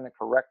now I'm trying to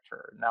correct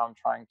her. Now I'm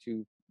trying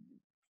to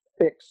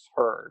fix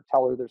her,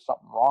 tell her there's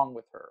something wrong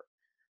with her.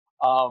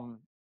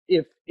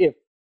 If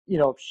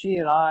she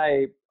and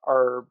I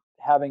are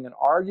having an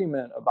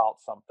argument about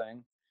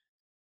something,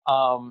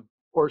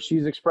 or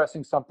she's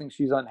expressing something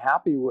she's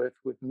unhappy with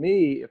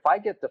me, if I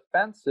get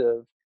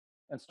defensive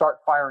and start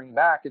firing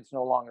back, it's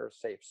no longer a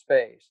safe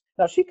space.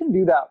 Now, she can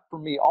do that for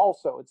me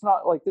also. It's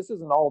not like, this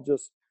isn't all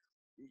just,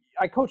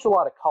 I coach a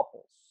lot of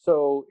couples,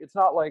 so it's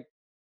not like,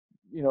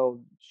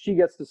 she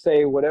gets to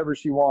say whatever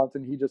she wants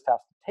and he just has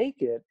to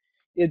take it.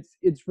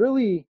 It's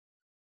really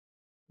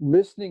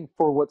listening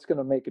for what's going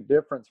to make a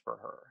difference for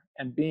her,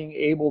 and being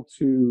able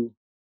to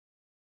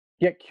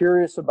get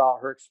curious about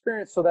her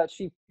experience so that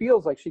she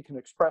feels like she can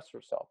express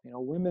herself. You know,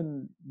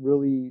 women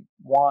really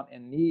want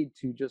and need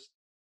to just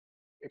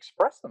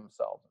express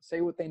themselves and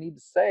say what they need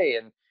to say.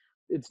 And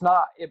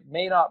it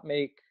may not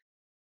make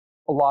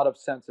a lot of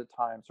sense at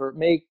times, or it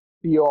may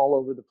be all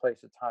over the place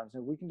at times.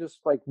 And we can just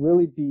like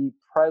really be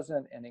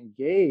present and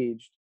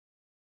engaged,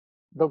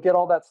 they'll get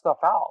all that stuff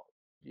out,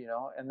 you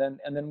know, and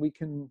then we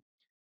can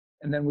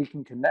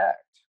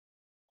connect.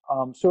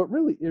 So it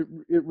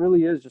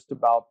really is just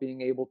about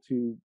being able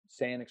to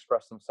say and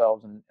express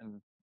themselves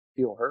and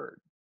feel heard.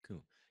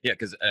 Cool. Yeah,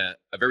 because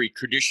a very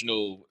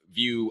traditional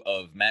view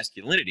of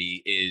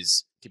masculinity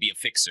is to be a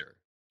fixer,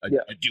 Yeah.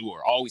 a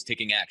doer, always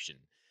taking action.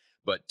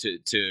 But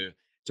to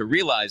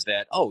realize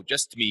that, oh,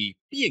 just me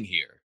being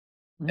here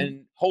Mhm.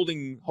 and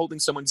holding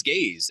someone's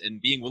gaze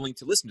and being willing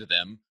to listen to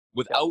them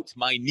without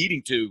my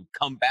needing to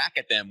come back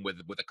at them with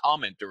a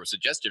comment or a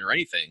suggestion or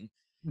anything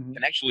Mhm.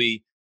 can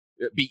actually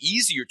be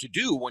easier to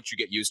do once you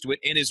get used to it,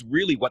 and is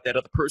really what that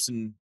other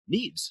person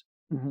needs.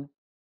 Mhm.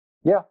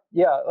 Yeah,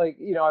 yeah. Like,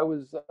 you know, I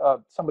was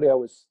somebody I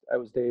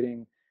was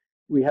dating.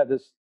 We had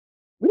this.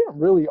 We didn't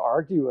really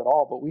argue at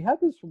all, but we had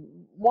this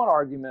one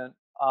argument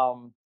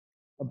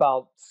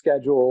about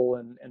schedule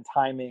and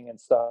timing and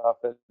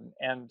stuff,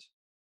 and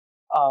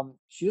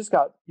she just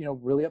got, you know,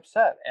 really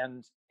upset,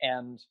 and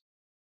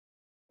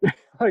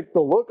like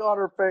the look on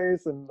her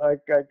face, and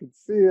like I could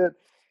see it,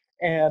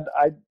 and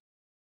I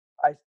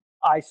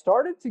I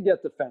started to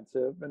get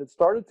defensive, and it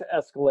started to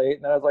escalate,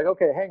 and then I was like,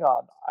 okay, hang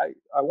on,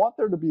 I want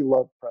there to be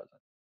love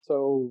present.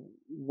 So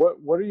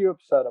what are you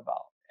upset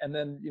about? And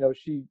then, you know,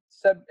 she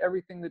said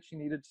everything that she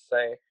needed to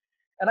say,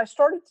 and I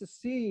started to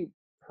see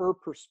her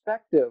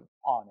perspective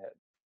on it.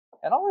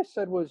 And all I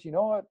said was, you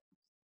know what,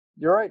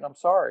 you're right, and I'm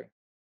sorry.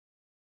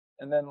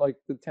 And then like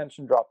the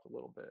tension dropped a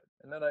little bit,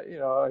 and then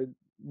I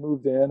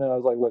moved in, and I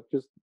was like, look,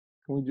 just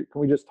can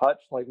we just touch?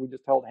 Like, we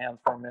just held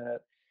hands for a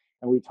minute,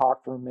 and we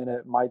talked for a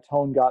minute. My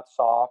tone got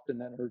soft, and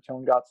then her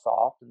tone got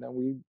soft, and then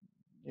we,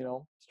 you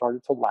know,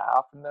 started to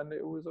laugh, and then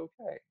it was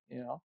okay, you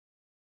know.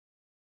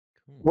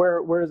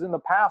 Cool. Whereas in the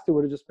past it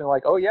would have just been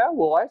like, oh yeah,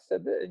 well I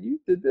said that and you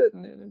did that,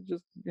 and it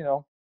just, you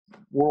know,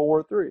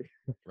 World War III.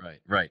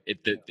 Right.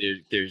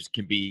 There's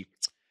can be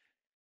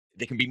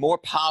there can be more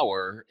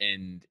power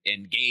and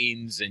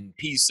gains and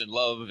peace and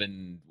love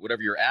and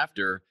whatever you're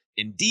after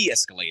in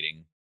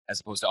de-escalating as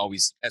opposed to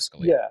always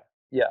escalating. Yeah,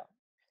 yeah.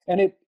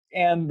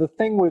 And the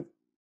thing with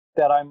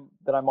that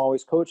I'm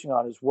always coaching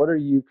on is, what are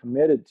you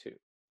committed to?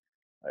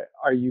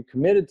 Are you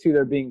committed to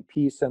there being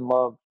peace and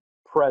love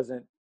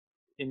present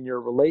in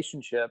your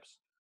relationships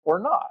or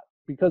not?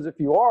 Because if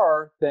you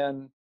are,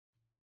 then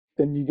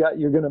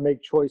you're going to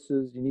make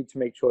choices. You need to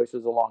make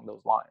choices along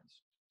those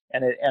lines,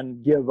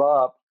 and give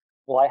up.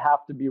 Well, I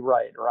have to be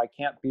right, or I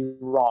can't be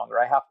wrong, or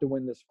I have to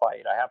win this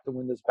fight. I have to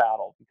win this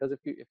battle. Because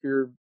if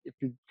you're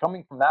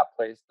coming from that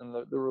place, then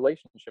the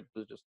relationship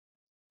is just,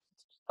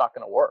 it's just not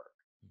going to work.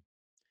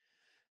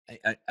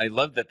 I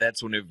love that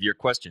that's one of your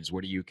questions.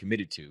 What are you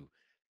committed to? Mm.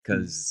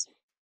 Because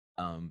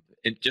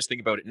and just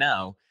think about it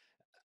now,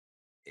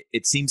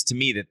 it seems to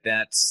me that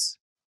that's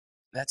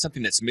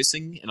something that's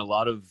missing in a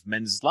lot of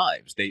men's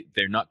lives.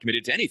 They're not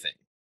committed to anything.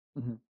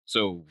 Mhm.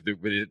 So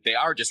they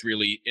are just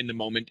really in the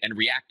moment and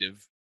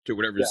reactive to Yeah,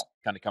 whatever's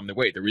kind of come their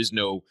way. There is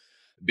no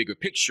bigger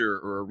picture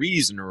or a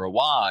reason or a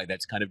why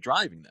that's kind of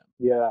driving them.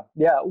 yeah,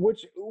 yeah.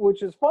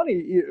 Which is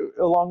funny.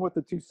 Along with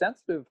the too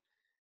sensitive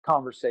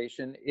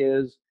conversation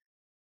is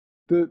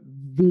the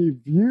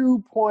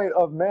viewpoint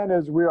of men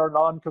is we are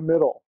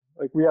non-committal.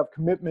 Like, we have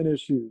commitment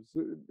issues,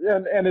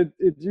 and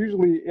it's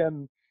usually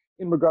in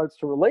regards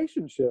to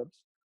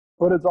relationships,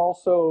 but it's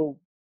also,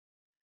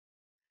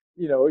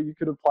 you know, you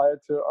could apply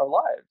it to our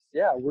lives.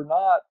 Yeah, we're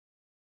not,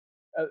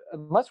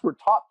 unless we're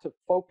taught to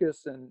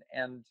focus and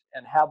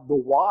have the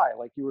why,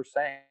 like you were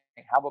saying,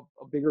 have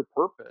a bigger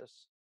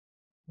purpose.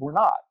 We're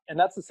not, and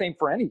that's the same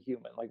for any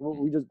human. Like,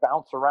 we just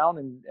bounce around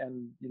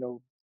and you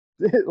know,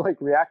 like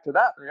react to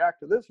that,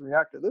 react to this,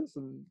 react to this,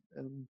 and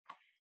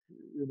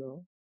you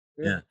know,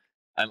 yeah,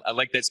 Yeah. I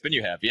like that spin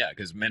you have. Yeah.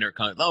 Because men are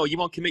kind of, oh, you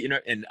won't commit. You know,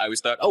 and I always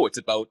thought, oh, it's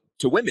about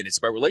to women. It's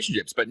about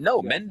relationships. But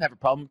no, yeah, men have a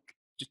problem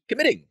just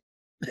committing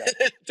yeah,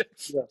 to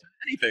yeah,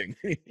 anything.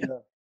 Yeah. yeah.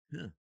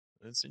 Yeah.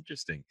 That's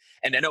interesting.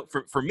 And I know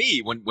for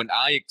me, when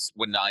I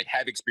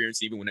have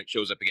experienced, even when it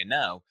shows up again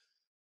now,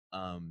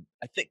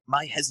 I think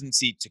my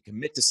hesitancy to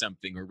commit to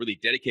something or really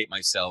dedicate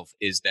myself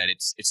is that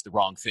it's the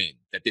wrong thing.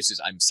 That this is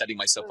I'm setting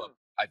myself up. Mm,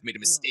 I've made a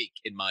mm. mistake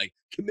in my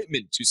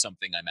commitment to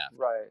something I'm after.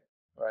 Right,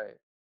 right,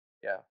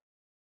 yeah,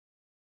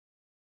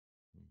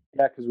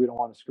 yeah, because we don't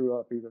want to screw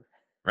up either.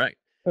 Right.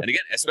 And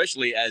again,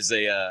 especially as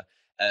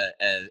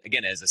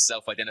again as a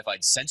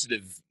self-identified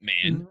sensitive man,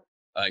 Mhm.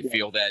 I Yeah,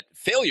 feel that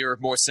failure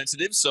more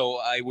sensitive. So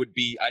I would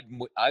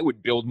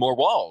build more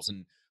walls.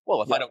 And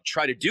well, if I yeah, don't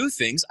try to do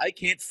things, I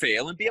can't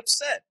fail and be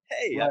upset.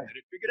 Hey, I've right. got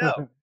it figured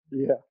out,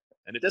 Yeah,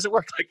 and it doesn't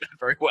work like that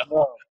very well.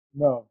 no,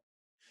 no.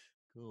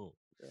 Cool.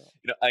 Yeah.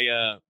 You know,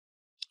 I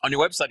on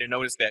your website I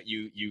noticed that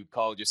you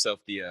called yourself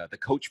the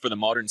coach for the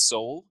modern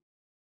soul.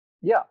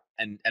 Yeah.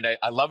 And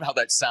I love how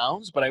that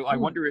sounds, but I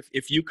Hmm. wonder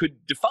if you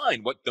could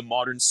define what the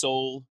modern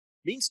soul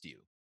means to you.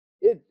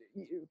 It.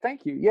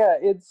 Thank you. Yeah.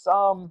 It's.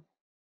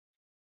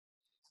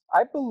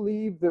 I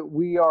believe that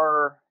we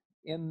are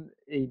in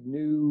a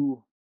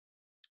new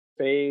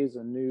phase,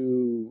 a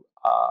new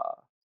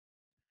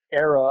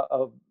era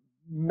of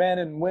men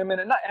and women,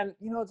 and not, and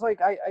it's like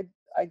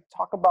I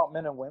talk about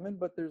men and women,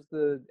 but there's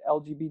the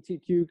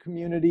LGBTQ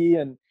community,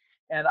 and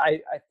I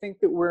think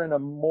that we're in a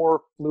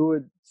more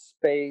fluid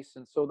space,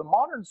 and so the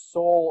modern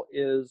soul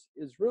is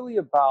really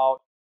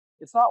about,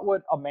 it's not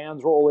what a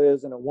man's role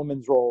is and a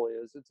woman's role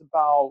is. It's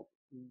about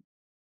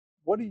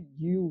what do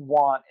you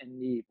want and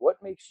need,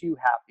 what makes you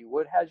happy,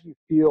 what has you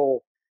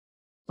feel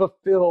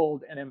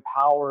fulfilled and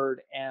empowered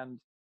and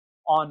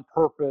on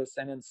purpose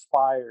and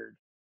inspired,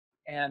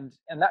 and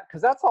that,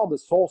 because that's all the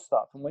soul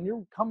stuff. And when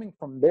you're coming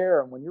from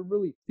there and when you're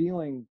really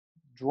feeling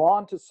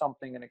drawn to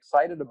something and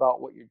excited about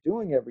what you're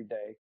doing every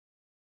day,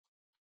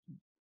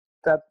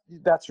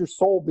 that's your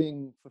soul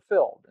being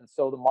fulfilled. And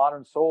so the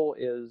modern soul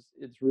is,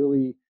 it's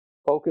really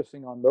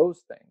focusing on those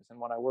things. And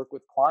when I work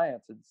with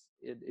clients,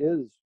 it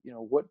is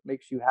what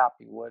makes you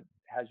happy, what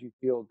has you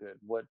feel good,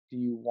 what do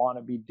you want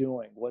to be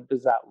doing, what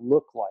does that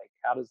look like,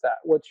 how does that,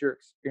 what's your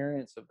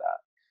experience of that,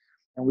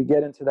 and we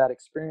get into that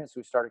experience,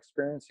 we start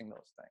experiencing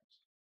those things.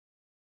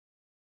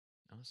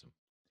 Awesome.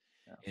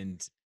 Yeah.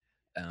 And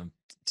um,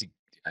 to,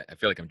 I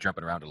feel like I'm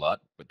jumping around a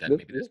lot, but that This,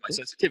 maybe yeah, that's my cool.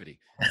 sensitivity.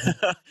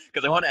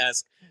 Because I want to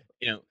ask,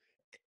 you know,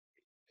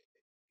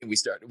 we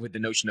start with the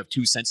notion of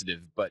too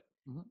sensitive, but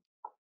Mhm.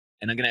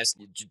 and I'm going to ask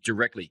you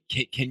directly: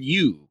 can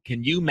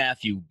you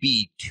Matthew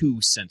be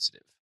too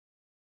sensitive?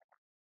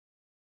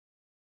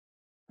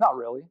 Not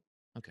really.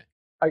 Okay.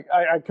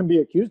 I can be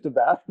accused of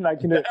that, and I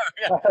can. Yeah.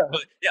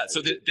 Well, yeah.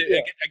 So Yeah.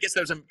 I guess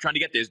that's what I'm trying to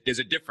get. There's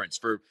a difference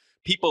for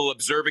people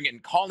observing it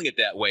and calling it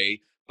that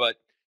way, but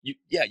you.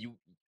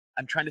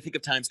 I'm trying to think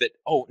of times that,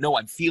 oh no,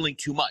 I'm feeling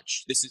too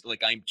much. This is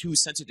like I'm too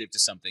sensitive to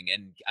something,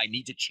 and I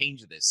need to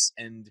change this,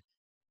 and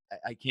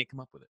I can't come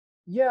up with it.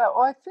 Yeah.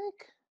 Well, I think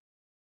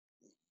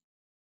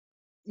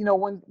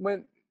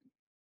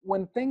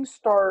when things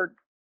start,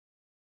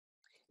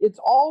 it's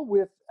all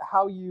with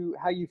how you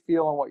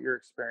feel and what you're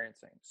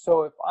experiencing.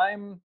 So if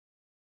I'm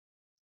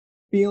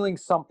feeling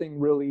something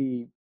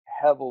really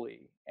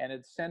heavily and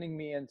it's sending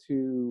me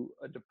into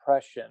a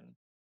depression,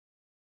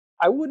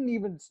 I wouldn't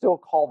even still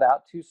call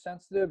that too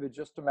sensitive. It's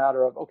just a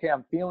matter of, okay,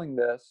 I'm feeling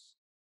this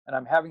and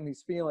I'm having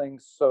these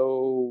feelings.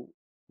 So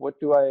what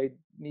do I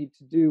need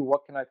to do?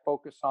 What can I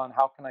focus on?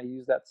 How can I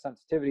use that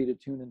sensitivity to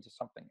tune into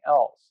something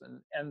else?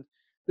 And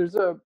there's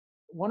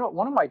one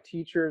of my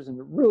teachers and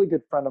a really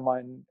good friend of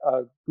mine,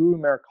 Guru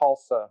Mer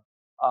Khalsa,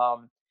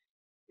 um,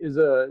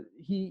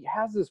 he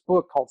has this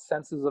book called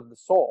Senses of the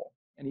Soul,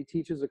 and he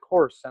teaches a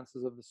course,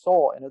 Senses of the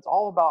Soul, and it's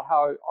all about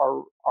how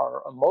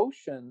our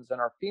emotions and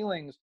our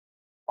feelings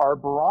are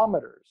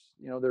barometers.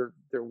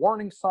 They're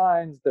warning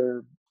signs.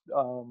 They're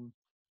um,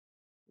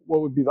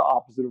 what would be the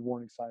opposite of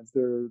warning signs?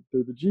 They're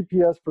the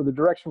GPS for the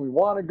direction we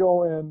want to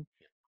go in.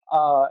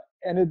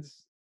 And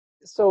it's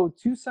so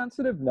too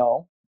sensitive.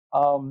 No.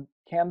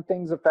 Can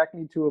things affect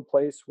me to a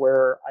place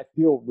where I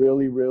feel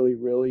really, really,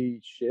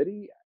 really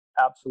shitty?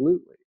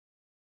 Absolutely.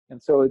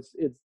 And so it's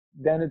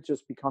then it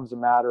just becomes a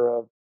matter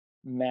of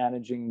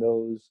managing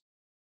those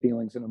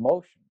feelings and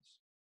emotions.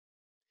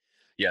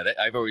 Yeah,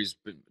 I've always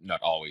been,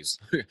 not always.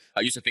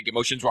 I used to think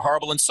emotions were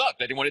horrible and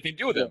sucked. I didn't want anything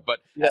to do with Yeah. them. But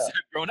as Yeah.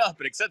 I've grown up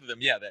and accepted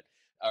them, yeah, that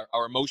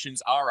our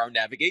emotions are our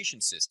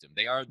navigation system.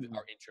 They are Mhm.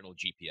 our internal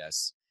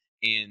GPS.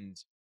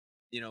 And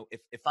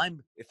if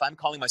I'm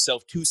calling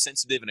myself too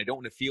sensitive and I don't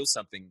want to feel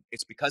something,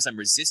 it's because I'm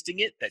resisting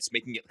it. That's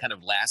making it kind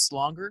of last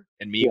longer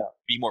and me Yeah.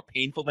 be more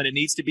painful than it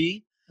needs to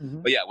be.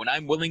 Hmm. But yeah, when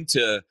I'm willing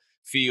to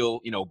feel,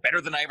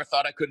 better than I ever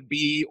thought I could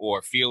be,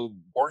 or feel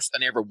worse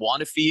than I ever want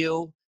to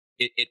feel,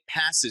 it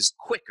passes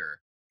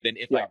quicker than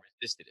if I Yeah.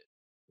 resisted it.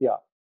 Yeah.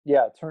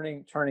 Yeah.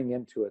 Turning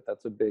into it.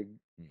 That's a big,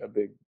 Mm. a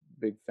big,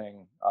 big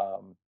thing.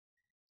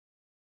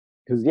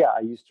 Because yeah, I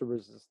used to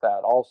resist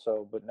that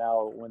also, but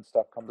now when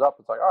stuff comes up,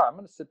 it's like, all right, I'm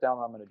going to sit down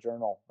and I'm going to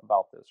journal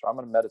about this, or I'm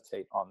going to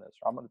meditate on this,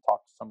 or I'm going to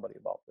talk to somebody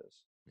about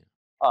this.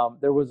 Yeah.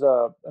 There was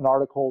an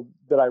article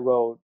that I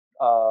wrote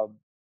uh,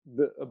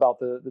 about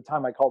the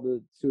time I called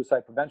the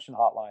suicide prevention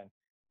hotline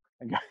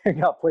and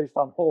got placed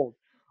on hold.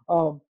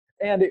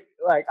 And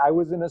like I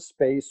was in a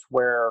space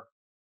where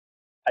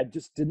I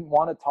just didn't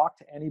want to talk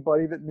to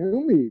anybody that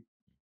knew me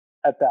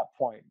at that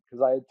point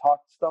because I had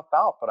talked stuff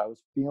out, but I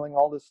was feeling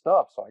all this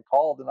stuff. So I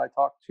called and I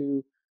talked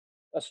to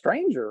a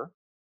stranger,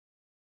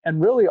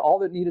 and really all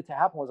that needed to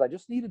happen was I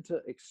just needed to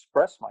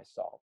express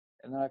myself,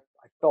 and then I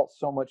felt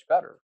so much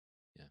better.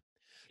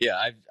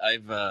 Yeah.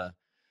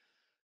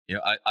 Yeah.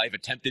 I've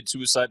attempted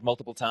suicide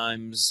multiple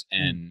times, Mm,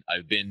 and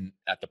I've been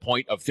at the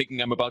point of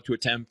thinking I'm about to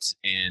attempt.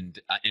 And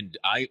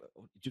I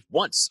just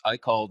once I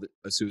called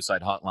a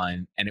suicide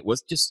hotline, and it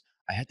was just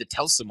I had to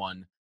tell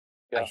someone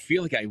I yeah,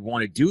 feel like I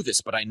want to do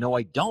this, but I know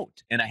I don't.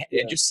 And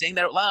yeah, just saying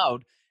that out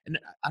loud, and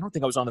I don't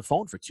think I was on the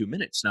phone for 2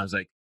 minutes, and I was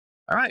like,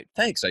 "All right,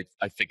 thanks.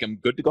 I think I'm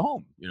good to go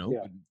home."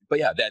 yeah, But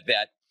yeah,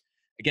 that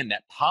again,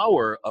 that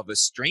power of a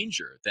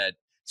stranger that,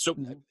 so,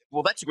 Mm-hmm.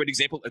 well, that's a great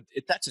example.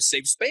 That's a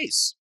safe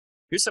space.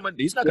 Here's someone,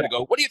 he's not going to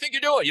go, what do you think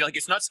you're doing? You're like,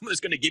 it's not someone that's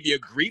going to give you a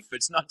grief.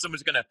 It's not someone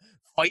who's going to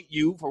fight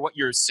you for what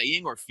you're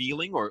saying or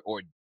feeling or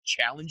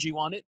challenge you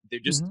on it. They're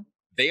just Mm-hmm.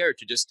 there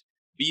to just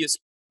be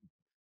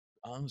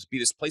be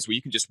this place where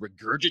you can just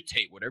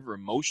regurgitate whatever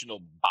emotional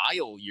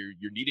bile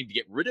you're needing to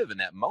get rid of in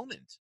that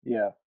moment.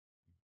 Yeah.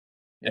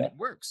 And Yeah. it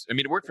works. I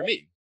mean, it worked for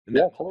me in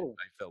Yeah, that moment.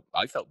 totally.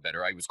 I felt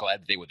better. I was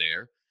glad that they were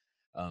there.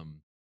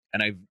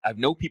 And I've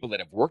known people that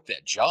have worked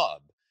that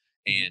job,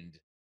 Mhm. and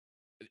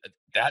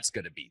that's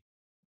going to be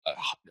a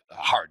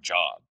hard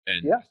job,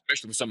 and Yeah.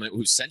 especially for someone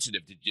who's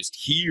sensitive to just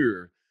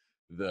hear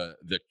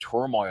the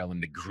turmoil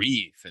and the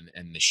grief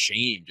and the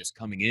shame just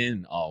coming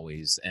in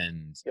always,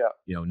 and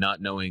Yeah. not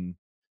knowing.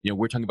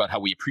 We're talking about how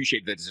we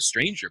appreciate that as a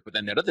stranger, but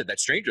then that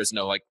stranger doesn't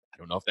know. Like, I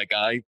don't know if that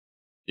guy,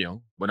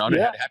 went on and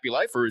Yeah. had a happy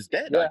life or is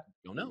dead. Yeah. I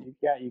don't know.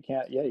 You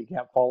can't, you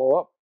can't follow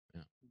up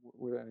Yeah.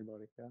 with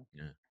anybody. Yeah.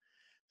 Yeah.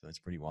 So that's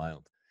pretty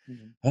wild.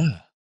 Mm-hmm.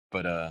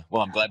 But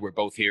well, I'm glad we're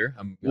both here.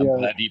 I'm Yeah.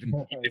 glad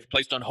even if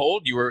placed on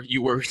hold,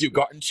 you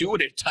gotten to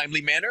in a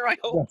timely manner. I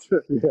hope.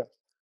 That's it.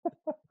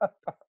 Yeah.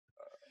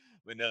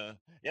 But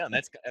yeah, and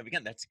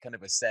that's kind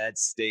of a sad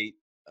state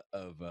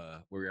of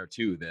where we are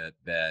too.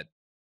 That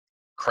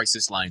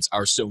crisis lines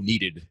are so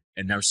needed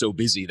and are so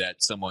busy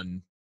that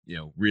someone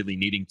really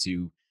needing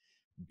to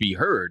be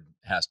heard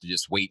has to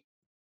just wait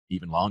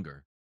even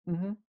longer.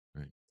 Mm-hmm.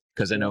 Right.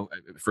 Because I know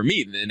for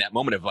me in that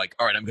moment of like,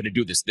 all right, I'm going to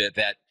do this,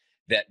 that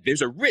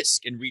there's a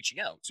risk in reaching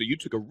out. So you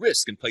took a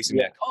risk in placing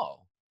that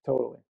call.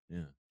 Totally.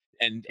 Yeah.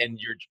 And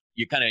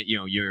you're kind of,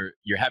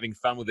 you're having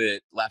fun with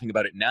it, laughing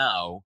about it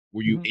now.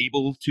 Were you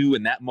able to,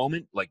 in that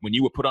moment, like when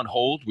you were put on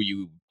hold, were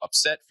you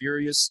upset,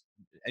 furious,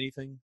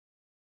 anything?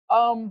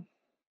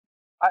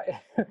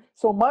 I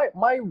so my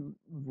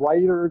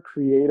writer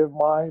creative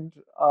mind,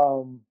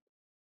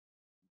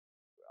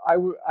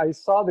 I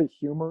saw the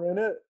humor in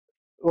it,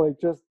 like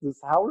just this.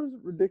 How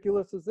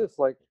ridiculous is this?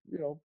 Like,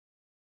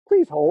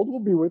 please hold. We'll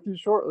be with you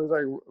shortly. It's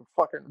like,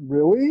 fucking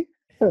really?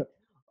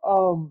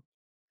 um,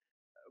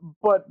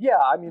 but yeah,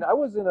 I mean, I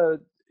was in a.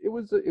 It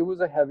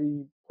was a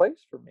heavy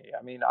place for me.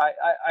 I mean,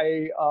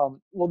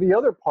 well, the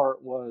other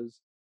part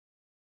was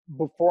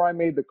before I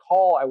made the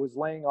call, I was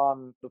laying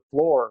on the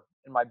floor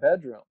in my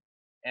bedroom,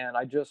 and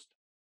I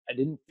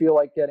didn't feel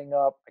like getting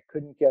up. I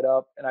couldn't get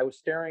up, and I was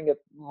staring at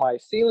my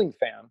ceiling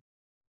fan.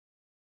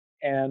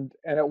 And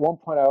at one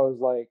point, I was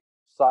like,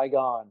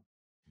 Saigon,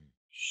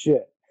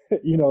 shit,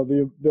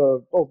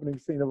 the opening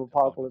scene of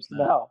Apocalypse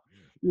Now.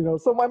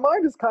 So my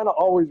mind is kind of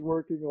always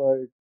working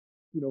like,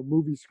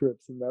 movie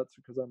scripts, and that's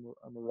because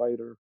I'm a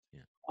writer.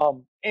 Yeah.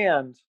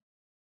 And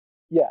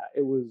yeah,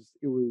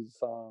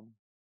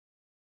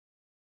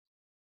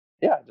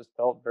 yeah, I just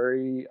felt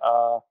very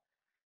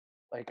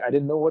like I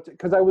didn't know what to,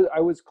 because I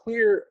was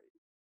clear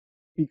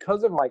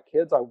because of my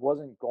kids I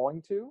wasn't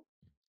going to,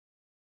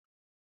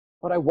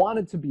 but I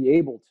wanted to be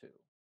able to.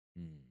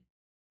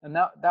 And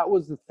that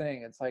was the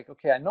thing. It's like,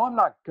 okay, I know I'm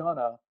not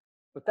gonna,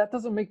 but that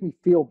doesn't make me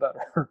feel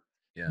better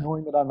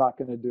knowing that I'm not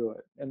gonna do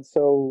it. And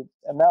so,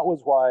 and that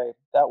was why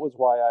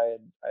I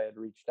had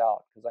reached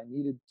out, because I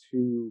needed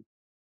to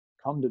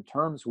come to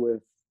terms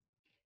with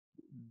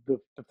the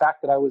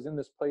fact that I was in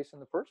this place in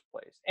the first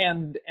place.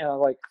 And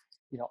like,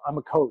 I'm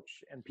a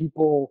coach, and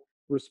people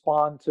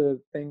respond to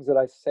things that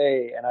I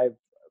say, and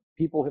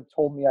people have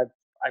told me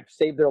I've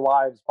saved their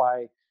lives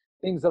by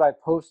things that I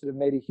posted have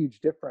made a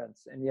huge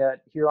difference. And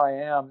yet here I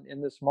am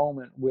in this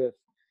moment with,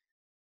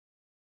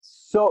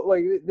 so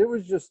like, there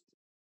was just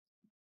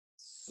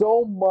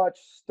so much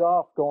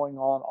stuff going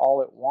on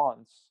all at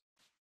once,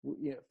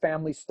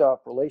 family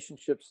stuff,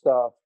 relationship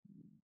stuff,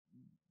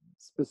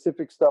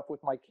 specific stuff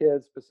with my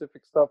kids,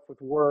 specific stuff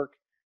with work,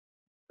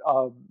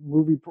 a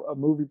movie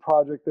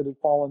project that had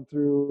fallen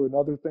through,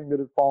 another thing that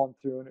had fallen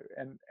through,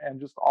 and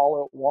just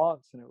all at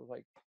once. And it was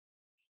like,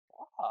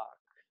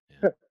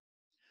 fuck.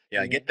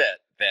 Yeah, I get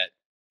that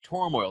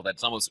turmoil.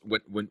 That's almost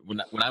when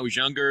I was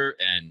younger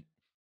and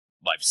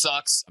life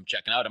sucks. I'm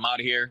checking out. I'm out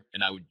of here,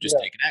 and I would just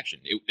take an action.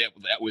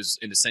 That was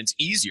in a sense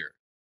easier.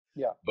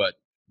 Yeah. But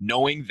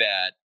knowing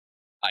that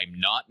I'm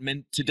not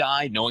meant to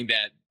die, knowing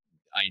that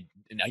I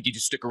need to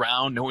stick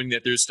around, knowing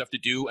that there's stuff to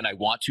do, and I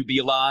want to be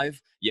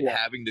alive, yet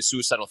having the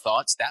suicidal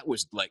thoughts, that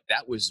was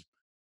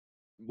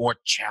more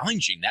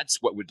challenging.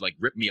 That's what would like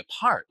rip me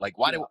apart. Like,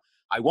 why do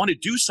I want to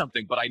do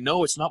something, but I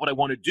know it's not what I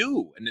want to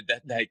do? And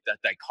that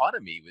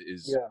dichotomy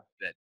is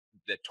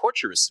that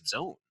torturous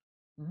zone.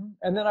 Mm-hmm.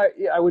 And then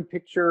I would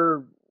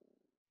picture,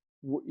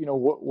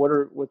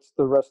 what's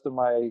the rest of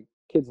my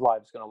kids'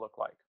 lives going to look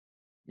like,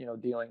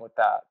 dealing with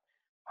that.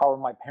 How are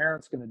my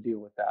parents going to deal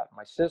with that?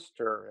 My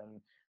sister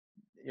and,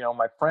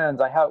 my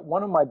friends. I have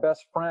one of my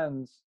best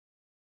friends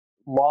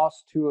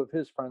lost two of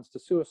his friends to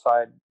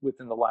suicide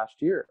within the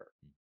last year.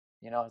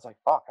 It's like,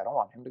 fuck, I don't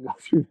want him to go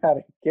through that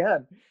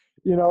again,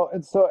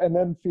 and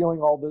then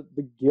feeling all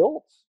the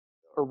guilt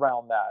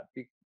around that,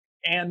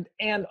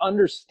 and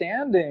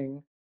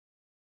understanding,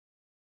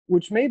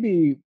 which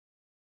maybe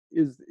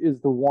is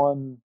the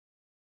one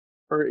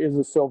or is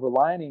a silver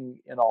lining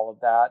in all of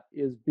that,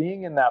 is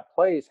being in that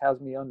place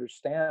has me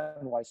understand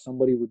why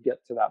somebody would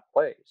get to that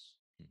place.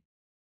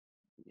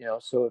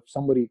 So if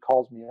somebody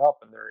calls me up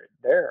and they're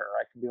there,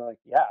 I can be like,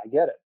 yeah, I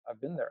get it.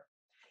 I've been there.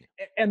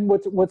 And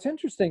what's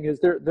interesting is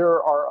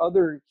there are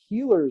other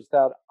healers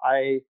that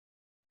I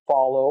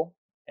follow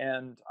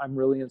and I'm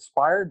really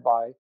inspired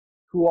by,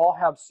 who all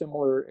have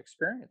similar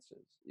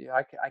experiences.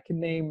 I can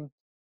name,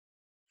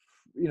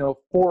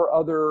 four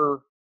other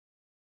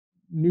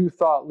new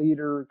thought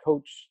leader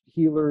coach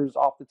healers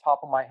off the top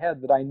of my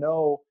head that I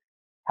know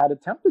had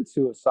attempted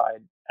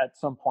suicide at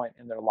some point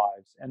in their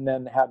lives, and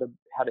then had a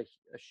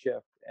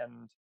shift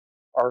and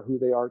are who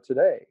they are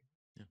today.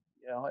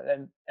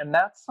 And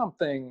that's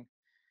something.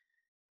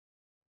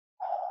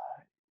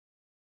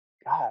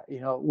 God,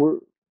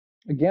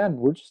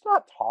 we're just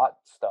not taught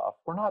stuff.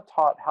 We're not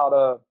taught how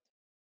to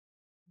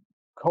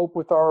cope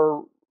with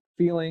our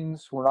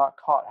feelings. We're not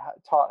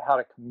taught how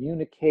to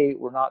communicate.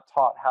 We're not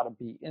taught how to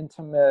be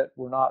intimate.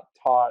 We're not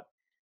taught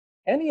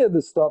any of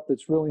the stuff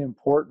that's really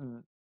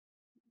important,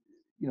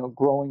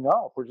 growing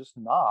up. We're just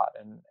not.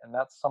 And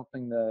that's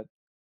something that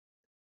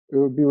it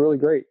would be really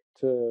great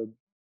to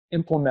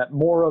implement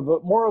more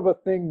of a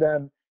thing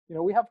than,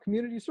 we have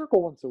community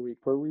circle once a week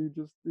where we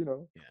just,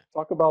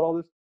 talk about all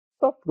this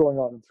stuff going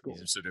on in school.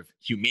 These are sort of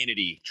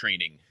humanity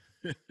training.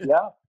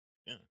 Yeah.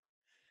 Yeah.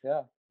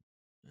 Yeah.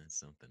 That's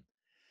something.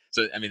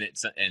 So, I mean,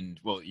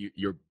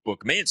 your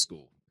book, Man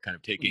School, kind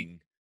of taking,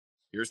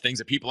 here's things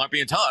that people aren't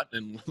being taught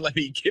and let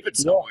me give it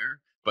somewhere,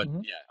 but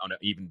on an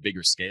even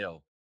bigger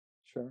scale.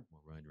 Sure.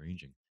 More wide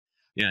ranging.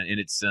 Yeah. And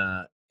it's,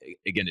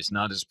 again, it's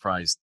not a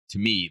surprise to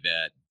me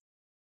that,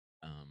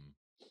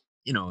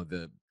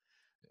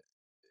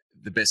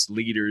 the best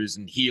leaders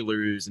and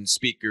healers and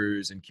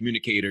speakers and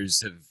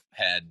communicators have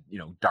had,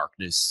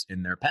 darkness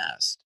in their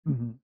past.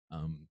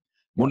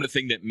 One of the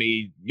things that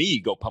made me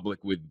go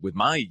public with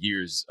my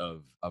years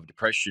of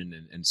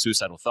depression and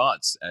suicidal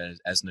thoughts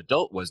as an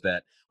adult was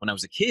that when I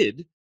was a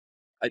kid,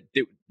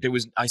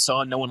 I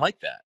saw no one like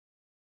that.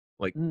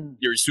 Like,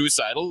 you're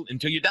suicidal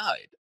until you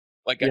died.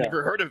 Like, I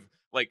never heard of,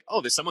 like,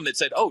 oh, there's someone that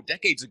said, oh,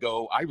 decades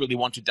ago, I really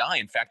want to die.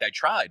 In fact, I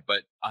tried,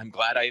 but I'm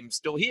glad I am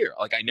still here.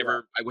 Like, I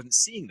wasn't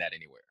seeing that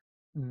anywhere.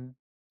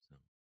 So,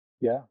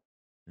 yeah.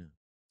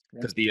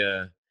 Because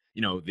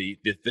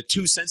the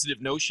too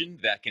sensitive notion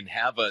that can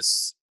have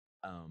us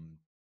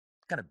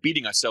kind of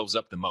beating ourselves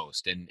up the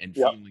most and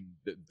feeling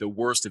the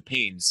worst of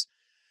pains,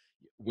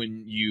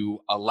 when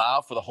you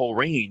allow for the whole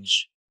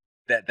range,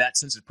 that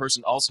sensitive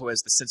person also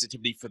has the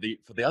sensitivity for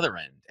the other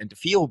end, and to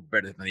feel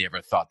better than they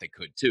ever thought they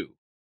could too.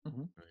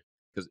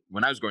 Because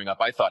when I was growing up,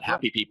 I thought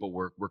happy people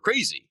were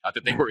crazy. I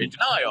thought they were in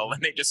denial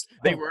and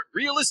they weren't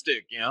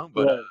realistic,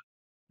 But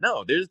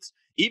no, there's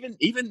even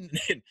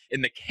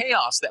in the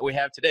chaos that we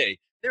have today,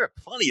 there are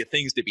plenty of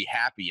things to be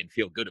happy and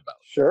feel good about.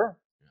 Sure.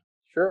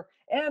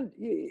 And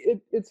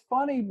it's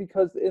funny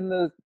because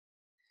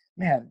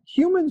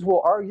humans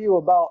will argue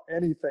about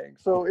anything.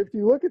 So if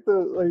you look at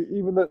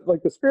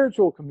the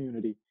spiritual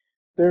community,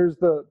 there's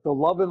the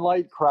love and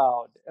light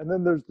crowd, and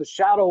then there's the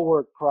shadow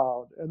work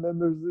crowd, and then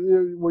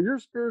there's where you're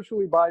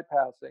spiritually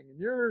bypassing and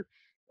you're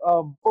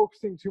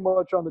focusing too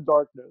much on the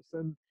darkness,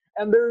 and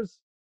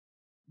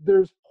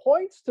there's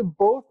points to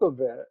both of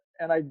it,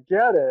 and I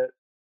get it.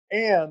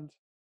 And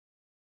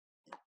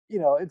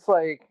it's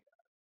like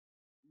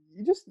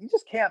you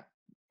just can't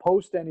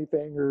post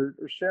anything or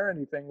share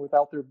anything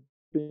without there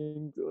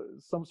being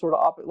some sort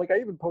of like I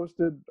even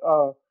posted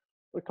a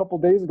couple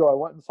days ago, I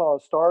went and saw A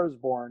Star Is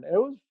Born, and it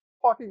was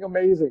fucking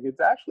amazing. It's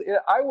actually,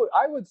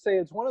 I would say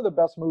it's one of the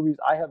best movies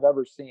I have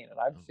ever seen, and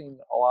I've seen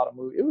a lot of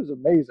movies. It was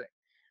amazing.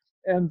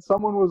 And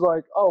someone was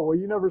like, oh, well,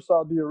 you never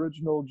saw the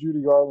original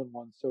Judy Garland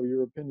one, so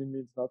your opinion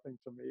means nothing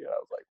to me. And I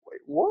was like,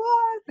 wait,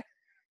 what?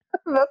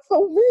 That's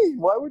so mean.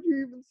 Why would you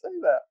even say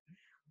that?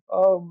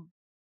 But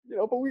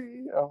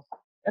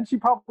and she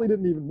probably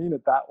didn't even mean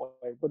it that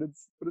way. But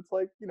it's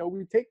like,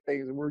 we take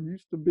things, and we're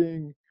used to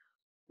being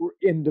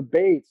in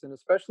debates, and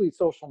especially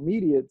social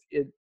media.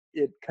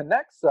 It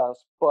connects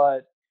us,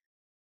 but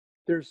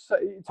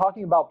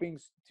talking about being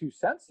too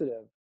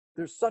sensitive.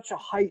 There's such a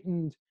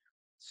heightened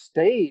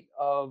state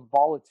of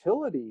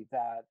volatility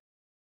that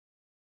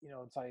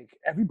it's like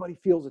everybody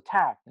feels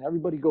attacked and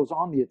everybody goes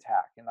on the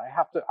attack, and I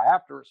have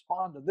to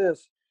respond to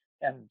this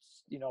and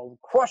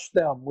crush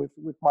them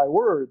with my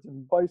words,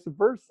 and vice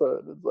versa.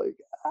 And it's like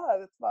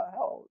that's not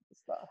how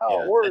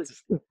it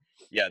works.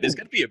 There's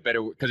got to be a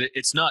better word, because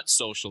it's not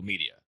social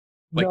media.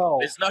 Like, no,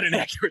 it's not an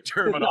accurate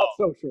term at all.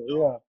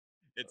 Social,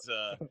 it's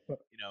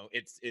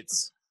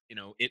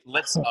it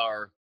lets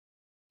our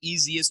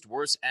easiest,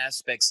 worst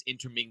aspects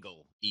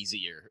intermingle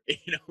easier.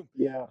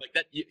 Like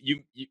that.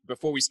 You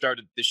before we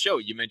started the show,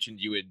 you mentioned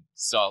you had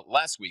saw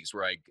last week's,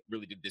 where I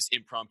really did this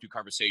impromptu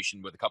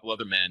conversation with a couple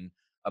other men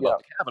about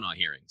the Kavanaugh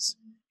hearings,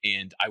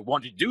 and I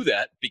wanted to do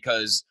that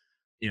because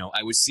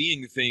I was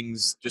seeing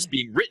things just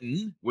being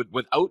written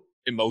without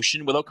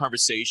emotion, without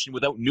conversation,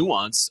 without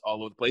nuance,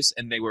 all over the place,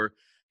 and they were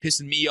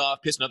pissing me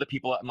off, pissing other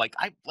people off. I'm like,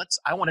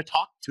 I want to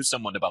talk to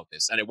someone about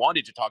this, and I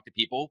wanted to talk to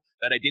people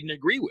that I didn't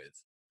agree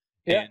with.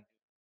 Yeah.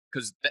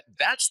 Because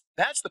that's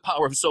the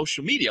power of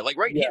social media. Like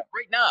right here, Yeah.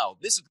 right now,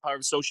 this is the power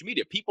of social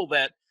media. People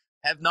that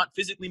have not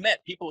physically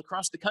met, people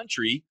across the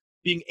country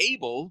being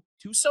able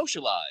to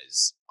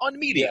socialize on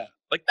media. Yeah.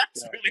 Like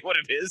that's Yeah. really what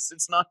it is.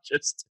 It's not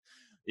just,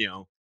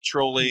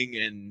 trolling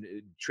and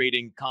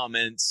trading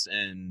comments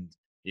and,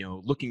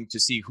 looking to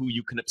see who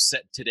you can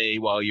upset today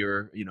while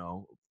you're,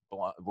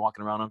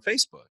 walking around on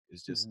Facebook.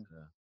 It's just,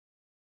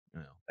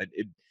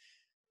 Mm-hmm.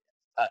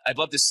 I'd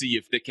love to see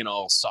if they can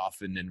all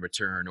soften and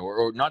return,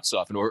 or not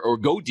soften, or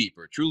go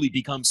deeper, truly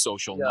become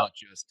social, Yeah. not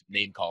just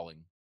name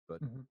calling.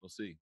 But Mm-hmm. we'll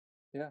see.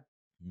 Yeah.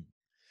 Mhm.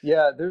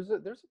 Yeah. There's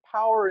a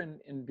power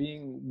in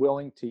being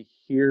willing to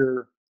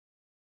hear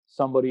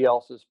somebody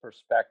else's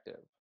perspective.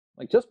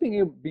 Like just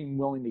being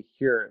willing to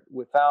hear it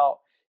without,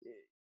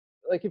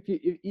 like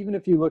even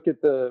if you look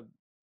at the,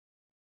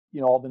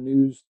 all the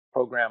news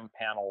program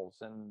panels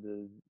and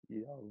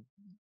the,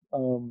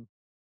 um,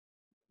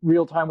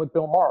 Real Time with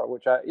Bill Maher,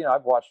 which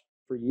I've watched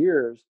for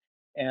years,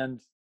 and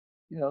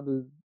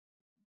the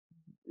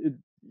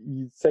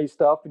you say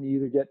stuff and you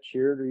either get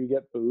cheered or you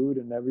get booed,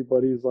 and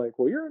everybody's like,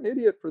 well, you're an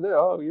idiot for this,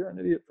 oh, you're an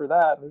idiot for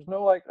that, and there's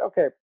no like,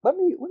 okay, let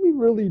me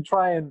really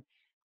try and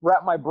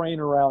wrap my brain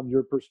around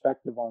your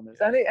perspective on this.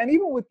 And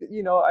even with,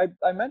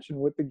 I mentioned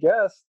with the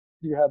guest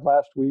you had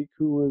last week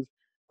who was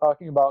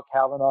talking about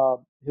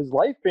Kavanaugh, his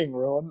life being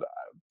ruined.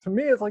 To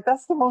me, it's like,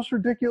 that's the most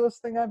ridiculous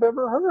thing I've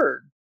ever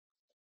heard.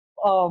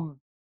 um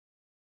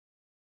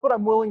but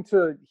I'm willing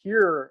to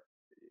hear,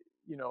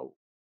 you know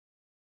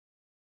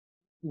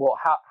well,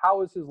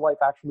 how is his life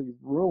actually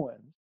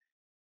ruined,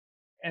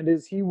 and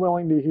is he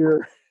willing to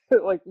hear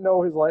like,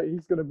 no, his life,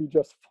 he's going to be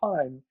just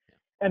fine.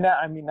 And that,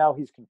 I mean, now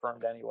he's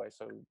confirmed anyway,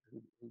 so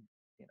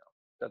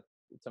that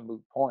it's a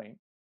moot point.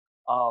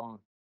 um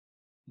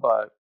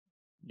but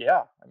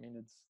yeah, I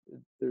mean,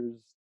 there's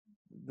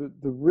the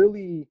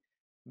really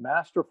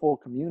masterful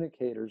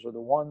communicators are the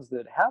ones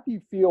that have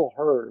you feel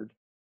heard,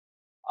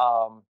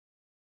 um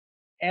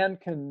and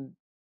can,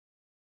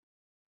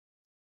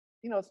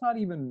 it's not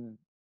even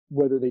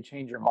whether they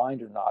change your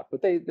mind or not,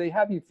 but they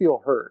have you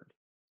feel heard,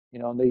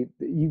 and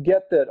you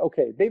get that,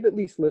 okay, they've at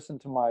least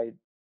listened to my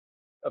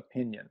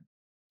opinion.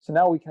 So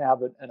now we can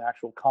have an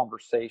actual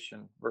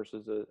conversation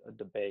versus a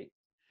debate.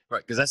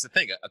 Right, because that's the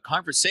thing. A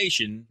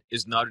conversation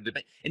is not a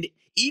debate, and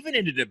even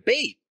in a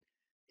debate,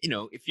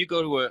 if you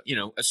go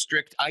to a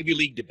strict Ivy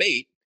League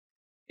debate,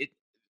 it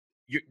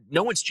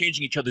no one's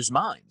changing each other's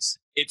minds.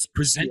 It's Yeah.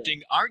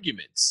 presenting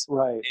arguments,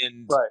 Right.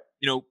 and Right.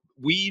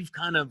 we've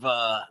kind of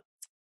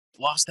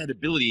lost that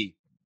ability.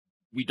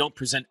 We don't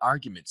present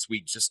arguments.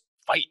 We just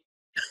fight.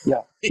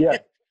 Yeah. Yeah.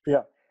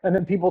 Yeah. And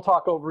then people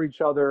talk over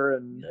each other,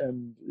 and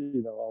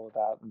all of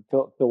that, and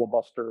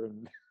filibuster,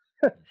 and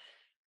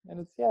and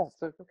it's, yeah,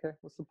 it's like, okay,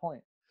 what's the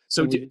point?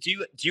 So Can we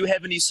do you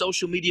have any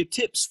social media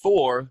tips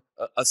for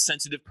a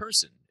sensitive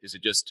person? Is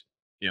it just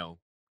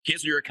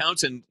cancel your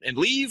accounts and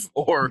leave,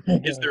 or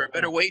is there a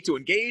better way to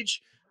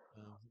engage?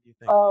 What do you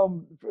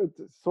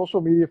think?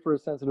 social media for a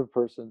sensitive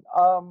person?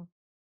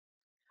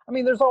 I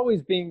mean, there's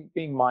always being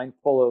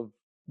mindful of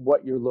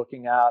what you're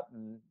looking at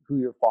and who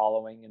you're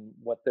following and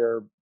what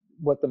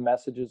the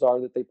messages are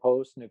that they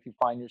post. And if you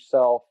find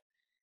yourself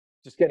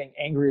just getting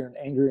angrier and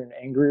angrier and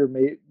angrier,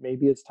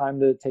 maybe it's time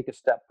to take a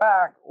step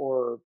back,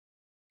 or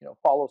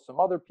follow some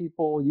other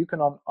people. You can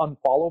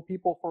unfollow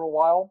people for a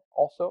while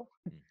also.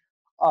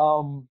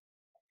 um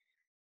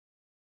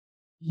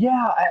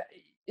yeah,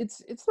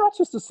 it's not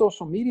just a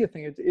social media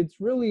thing, it's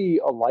really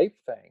a life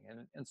thing.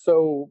 And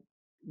so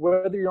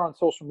whether you're on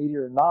social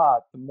media or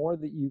not, the more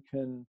that you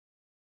can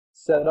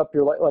set up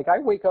your life. Like, I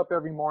wake up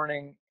every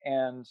morning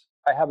and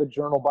I have a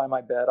journal by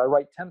my bed. I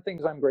write 10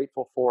 things I'm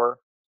grateful for,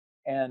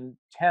 and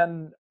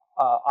 10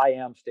 I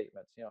am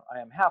statements. I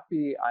am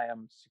happy, I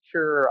am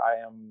secure, I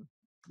am,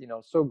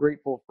 so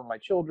grateful for my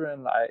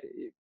children.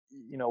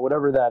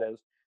 Whatever that is.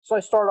 So I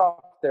start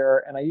off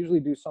there, and I usually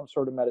do some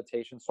sort of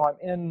meditation. So I'm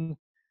in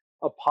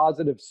a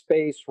positive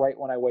space right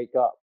when I wake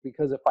up.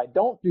 Because if I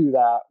don't do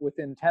that,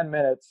 within 10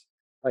 minutes,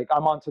 like,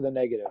 I'm on to the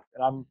negative,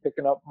 and I'm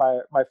picking up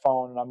my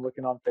phone, and I'm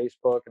looking on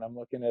Facebook, and I'm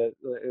looking at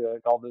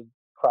like all the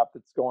crap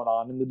that's going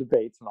on in the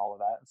debates and all of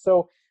that.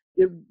 So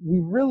we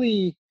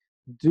really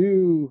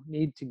do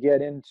need to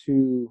get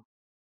into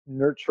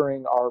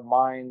nurturing our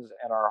minds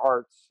and our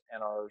hearts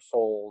and our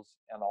souls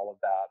and all of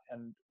that.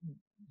 And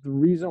the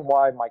reason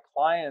why my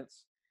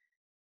clients,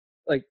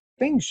 like,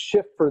 things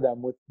shift for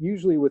them with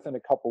usually within a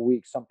couple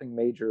weeks, something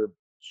major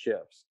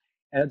shifts.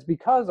 And it's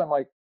because I'm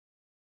like,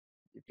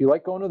 if you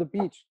like going to the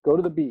beach, go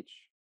to the beach.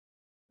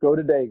 Go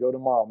today, go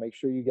tomorrow, make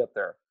sure you get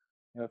there.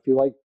 If you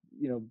like,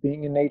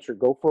 being in nature,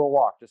 go for a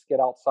walk, just get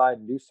outside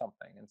and do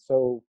something. And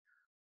so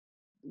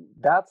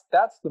that's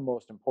the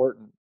most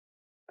important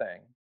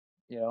thing.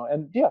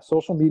 And yeah,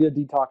 social media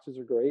detoxes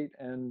are great,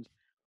 and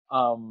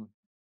um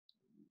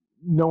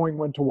knowing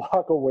when to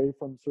walk away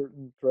from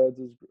certain threads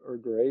are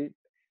great.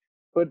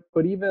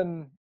 But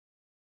even,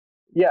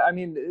 yeah, I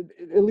mean,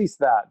 at least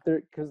that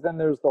there, because then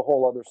there's the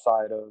whole other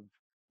side of,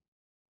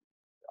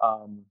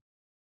 um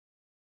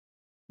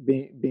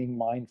being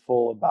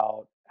mindful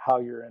about how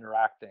you're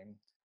interacting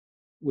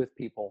with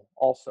people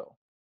also.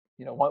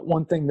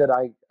 One thing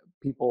that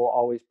people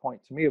always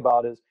point to me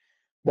about is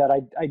that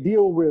I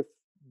deal with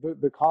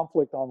the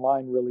conflict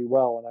online really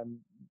well, and I'm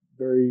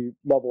very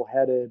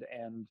level-headed,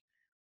 and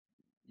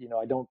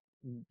I don't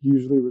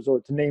usually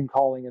resort to name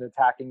calling and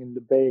attacking and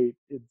debate.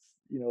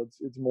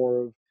 It's more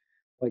of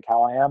like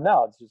how I am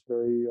now. It's just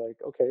very like,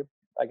 okay,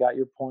 I got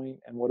your point,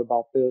 and what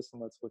about this,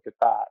 and let's look at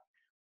that.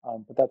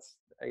 But that's,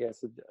 I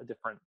guess, a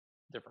different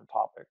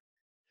topic.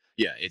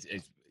 Yeah,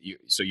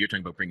 so you're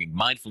talking about bringing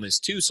mindfulness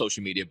to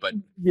social media, but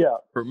Yeah,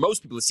 for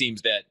most people, it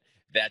seems that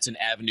that's an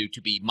avenue to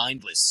be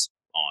mindless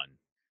on.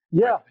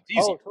 yeah. Right? It's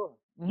easier. Oh,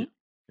 totally.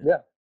 Yeah.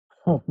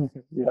 Yeah.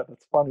 Yeah,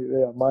 that's funny.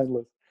 Yeah,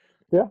 mindless.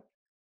 Yeah.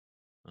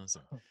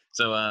 Awesome.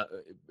 So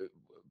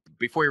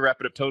before we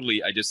wrap it up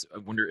totally, I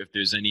wonder if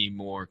there's any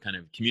more kind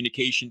of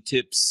communication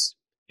tips,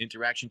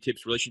 interaction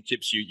tips,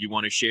 relationships you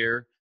want to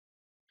share.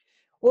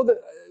 Well,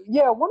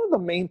 yeah, one of the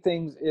main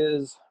things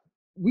is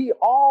we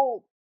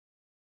all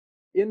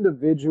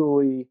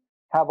individually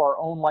have our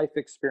own life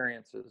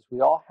experiences.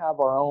 We all have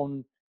our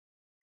own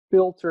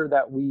filter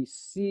that we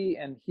see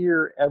and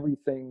hear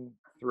everything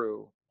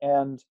through.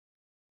 And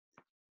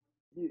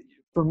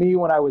for me,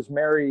 when I was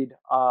married,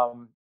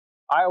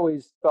 I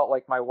always felt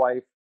like my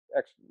wife,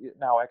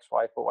 now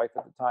ex-wife, but wife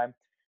at the time,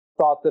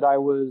 thought that I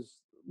was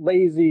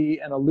lazy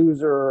and a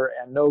loser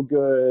and no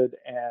good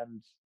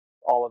and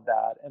all of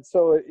that. And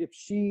so if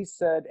she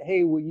said,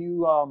 "Hey, will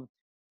you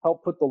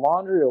help put the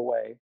laundry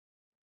away?"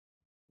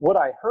 What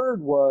I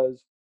heard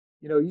was,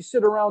 you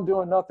sit around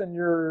doing nothing,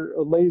 you're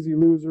a lazy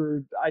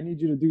loser. I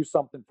need you to do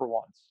something for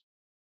once.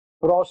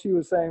 But all she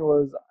was saying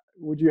was,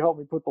 "Would you help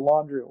me put the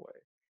laundry away?"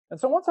 And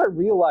so once I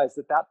realized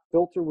that that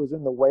filter was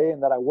in the way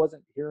and that I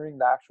wasn't hearing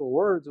the actual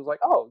words, it was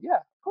like, oh, yeah,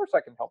 of course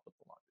I can help with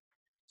the laundry.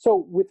 So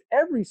with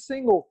every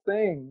single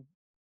thing,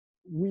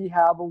 we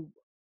have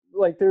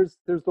like there's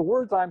the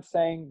words I'm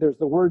saying, there's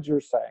the words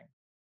you're saying.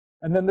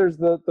 And then there's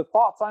the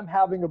thoughts I'm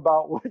having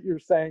about what you're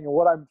saying and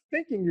what I'm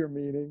thinking you're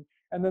meaning.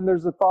 And then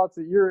there's the thoughts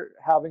that you're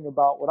having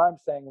about what I'm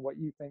saying and what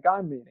you think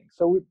I'm meaning.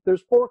 So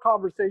there's 4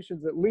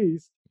 conversations at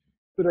least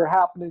that are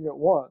happening at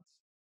once.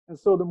 And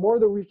so the more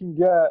that we can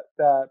get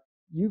that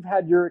you've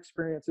had your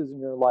experiences in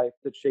your life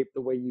that shape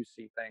the way you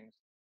see things,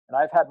 and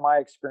I've had my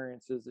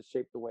experiences that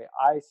shape the way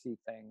I see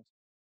things,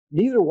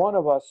 neither one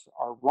of us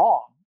are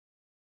wrong.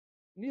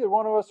 Neither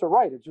one of us are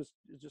right. It's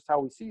just how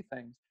we see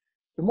things.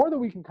 The more that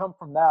we can come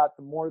from that,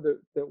 the more that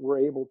we're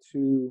able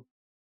to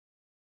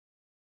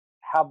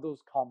have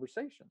those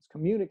conversations,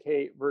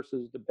 communicate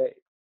versus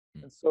debate.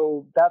 And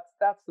so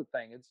that's the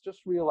thing. It's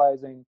just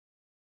realizing,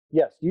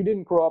 yes, you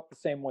didn't grow up the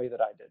same way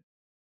that I did.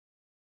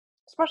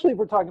 Especially if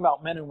we're talking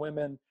about men and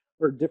women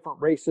or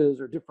different races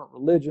or different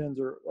religions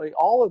or like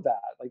all of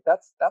that. Like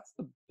that's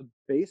the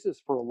basis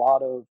for a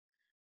lot of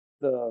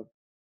the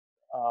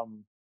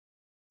um,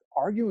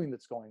 arguing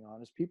that's going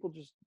on, is people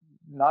just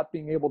not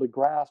being able to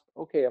grasp,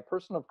 okay, a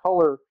person of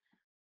color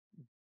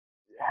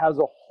has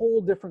a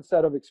whole different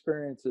set of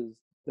experiences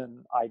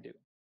than I do.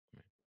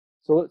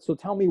 So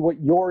tell me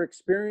what your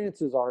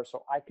experiences are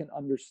so I can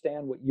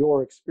understand what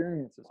your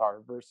experiences are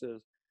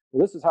versus,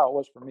 well, this is how it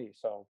was for me.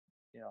 So,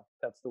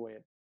 that's the way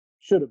it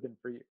should have been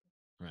for you.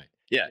 Right.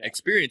 Yeah.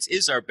 Experience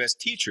is our best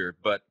teacher,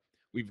 but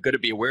we've got to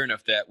be aware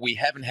enough that we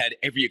haven't had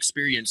every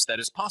experience that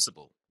is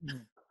possible.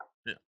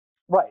 Yeah.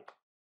 Right.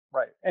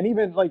 Right. And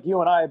even like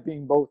you and I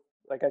being both,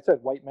 like I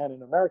said, white men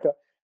in America,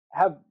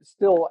 have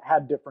still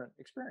had different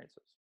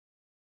experiences.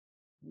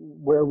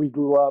 Where we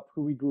grew up,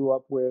 who we grew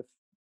up with,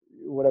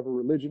 whatever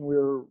religion we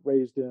were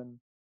raised in.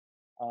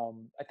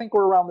 I think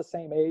we're around the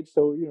same age,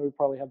 so we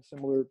probably have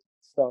similar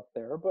stuff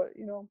there. But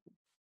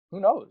who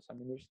knows? I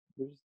mean, there's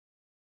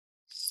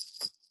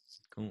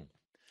Cool.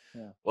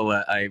 yeah.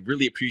 Well, I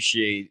really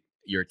appreciate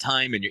your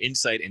time and your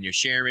insight and your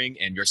sharing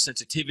and your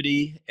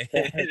sensitivity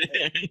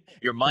and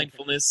your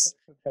mindfulness.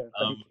 Thank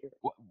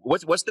you.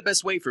 What's the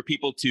best way for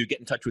people to get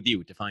in touch with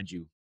you, to find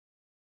you?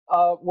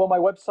 Well, my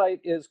website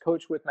is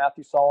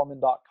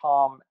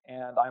coachwithmatthewsolomon.com,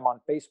 and I'm on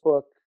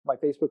Facebook. My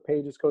Facebook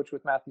page is Coach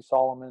with Matthew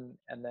Solomon,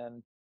 and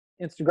then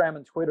Instagram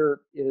and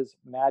Twitter is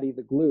Matty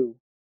the Glue,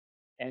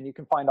 and you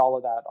can find all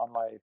of that on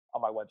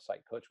my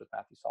website,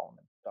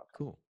 coachwithmatthewsolomon.com.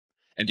 Cool.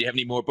 And do you have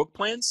any more book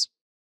plans?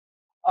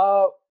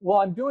 Well,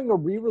 I'm doing a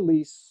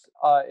re-release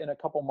in a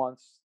couple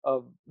months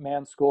of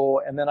Man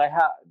School, and then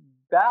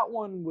that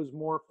one was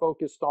more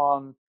focused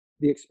on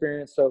the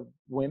experience of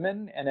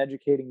women and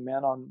educating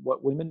men on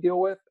what women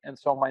deal with. And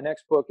so my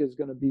next book is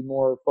going to be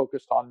more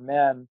focused on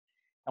men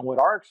and what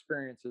our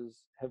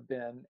experiences have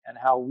been and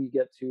how we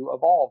get to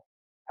evolve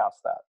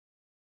past that.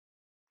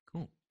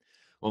 Cool.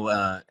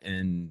 Well,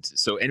 and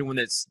so anyone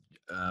that's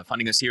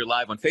finding us here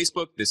live on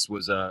Facebook, this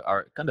was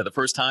our kind of the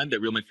first time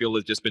that Real Men Feel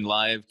has just been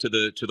live to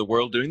the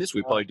world doing this.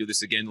 We probably do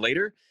this again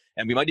later,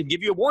 and we might even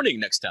give you a warning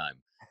next time.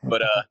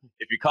 But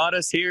if you caught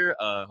us here,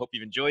 hope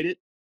you've enjoyed it.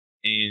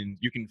 And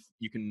you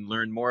can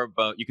learn more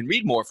you can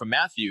read more from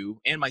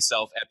Matthew and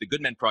myself at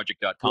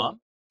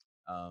thegoodmenproject.com.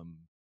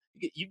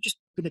 You've just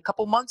been a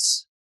couple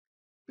months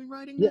been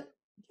writing that?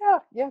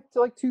 Yeah, to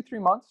like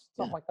 2-3 months,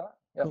 something like that.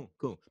 Yeah.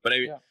 Cool. But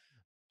I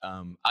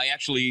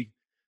actually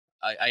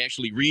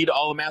read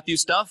all of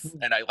Matthew's stuff,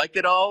 and I liked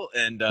it all,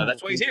 and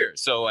that's why he's here.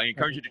 So I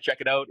encourage you to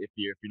check it out if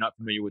you're not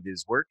familiar with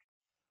his work.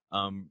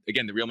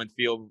 Again, the Real Men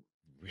Feel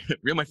is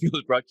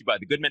brought to you by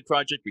the Good Men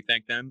Project. We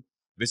thank them.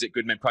 Visit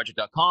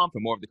goodmenproject.com for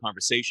more of the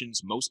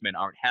conversations most men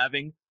aren't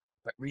having,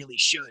 but really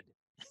should.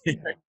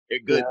 They're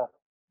good. Yeah,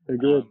 they're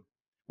good.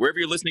 Wherever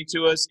you're listening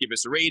to us, give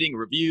us a rating, a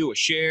review, a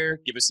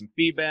share, give us some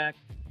feedback.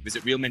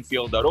 Visit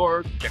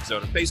realmenfeel.org. Check us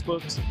out on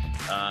Facebook,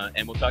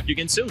 and we'll talk to you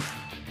again soon.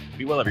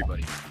 Be well,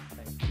 everybody.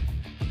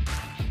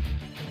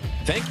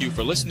 Thank you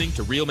for listening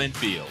to Real Men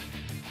Feel.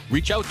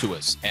 Reach out to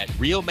us at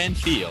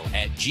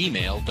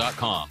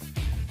realmenfeel@gmail.com.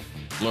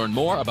 Learn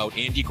more about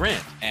Andy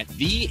Grant at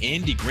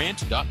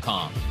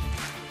theandygrant.com.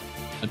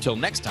 Until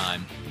next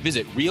time,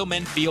 visit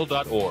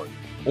realmenfeel.org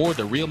or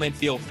the Real Men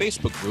Feel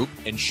Facebook group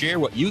and share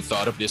what you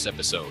thought of this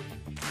episode.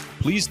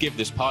 Please give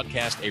this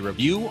podcast a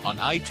review on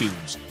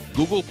iTunes,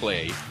 Google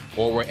Play,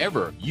 or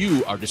wherever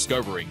you are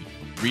discovering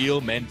Real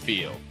Men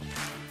Feel.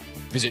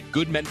 Visit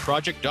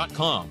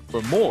goodmenproject.com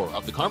for more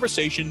of the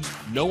conversations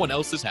no one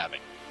else is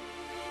having.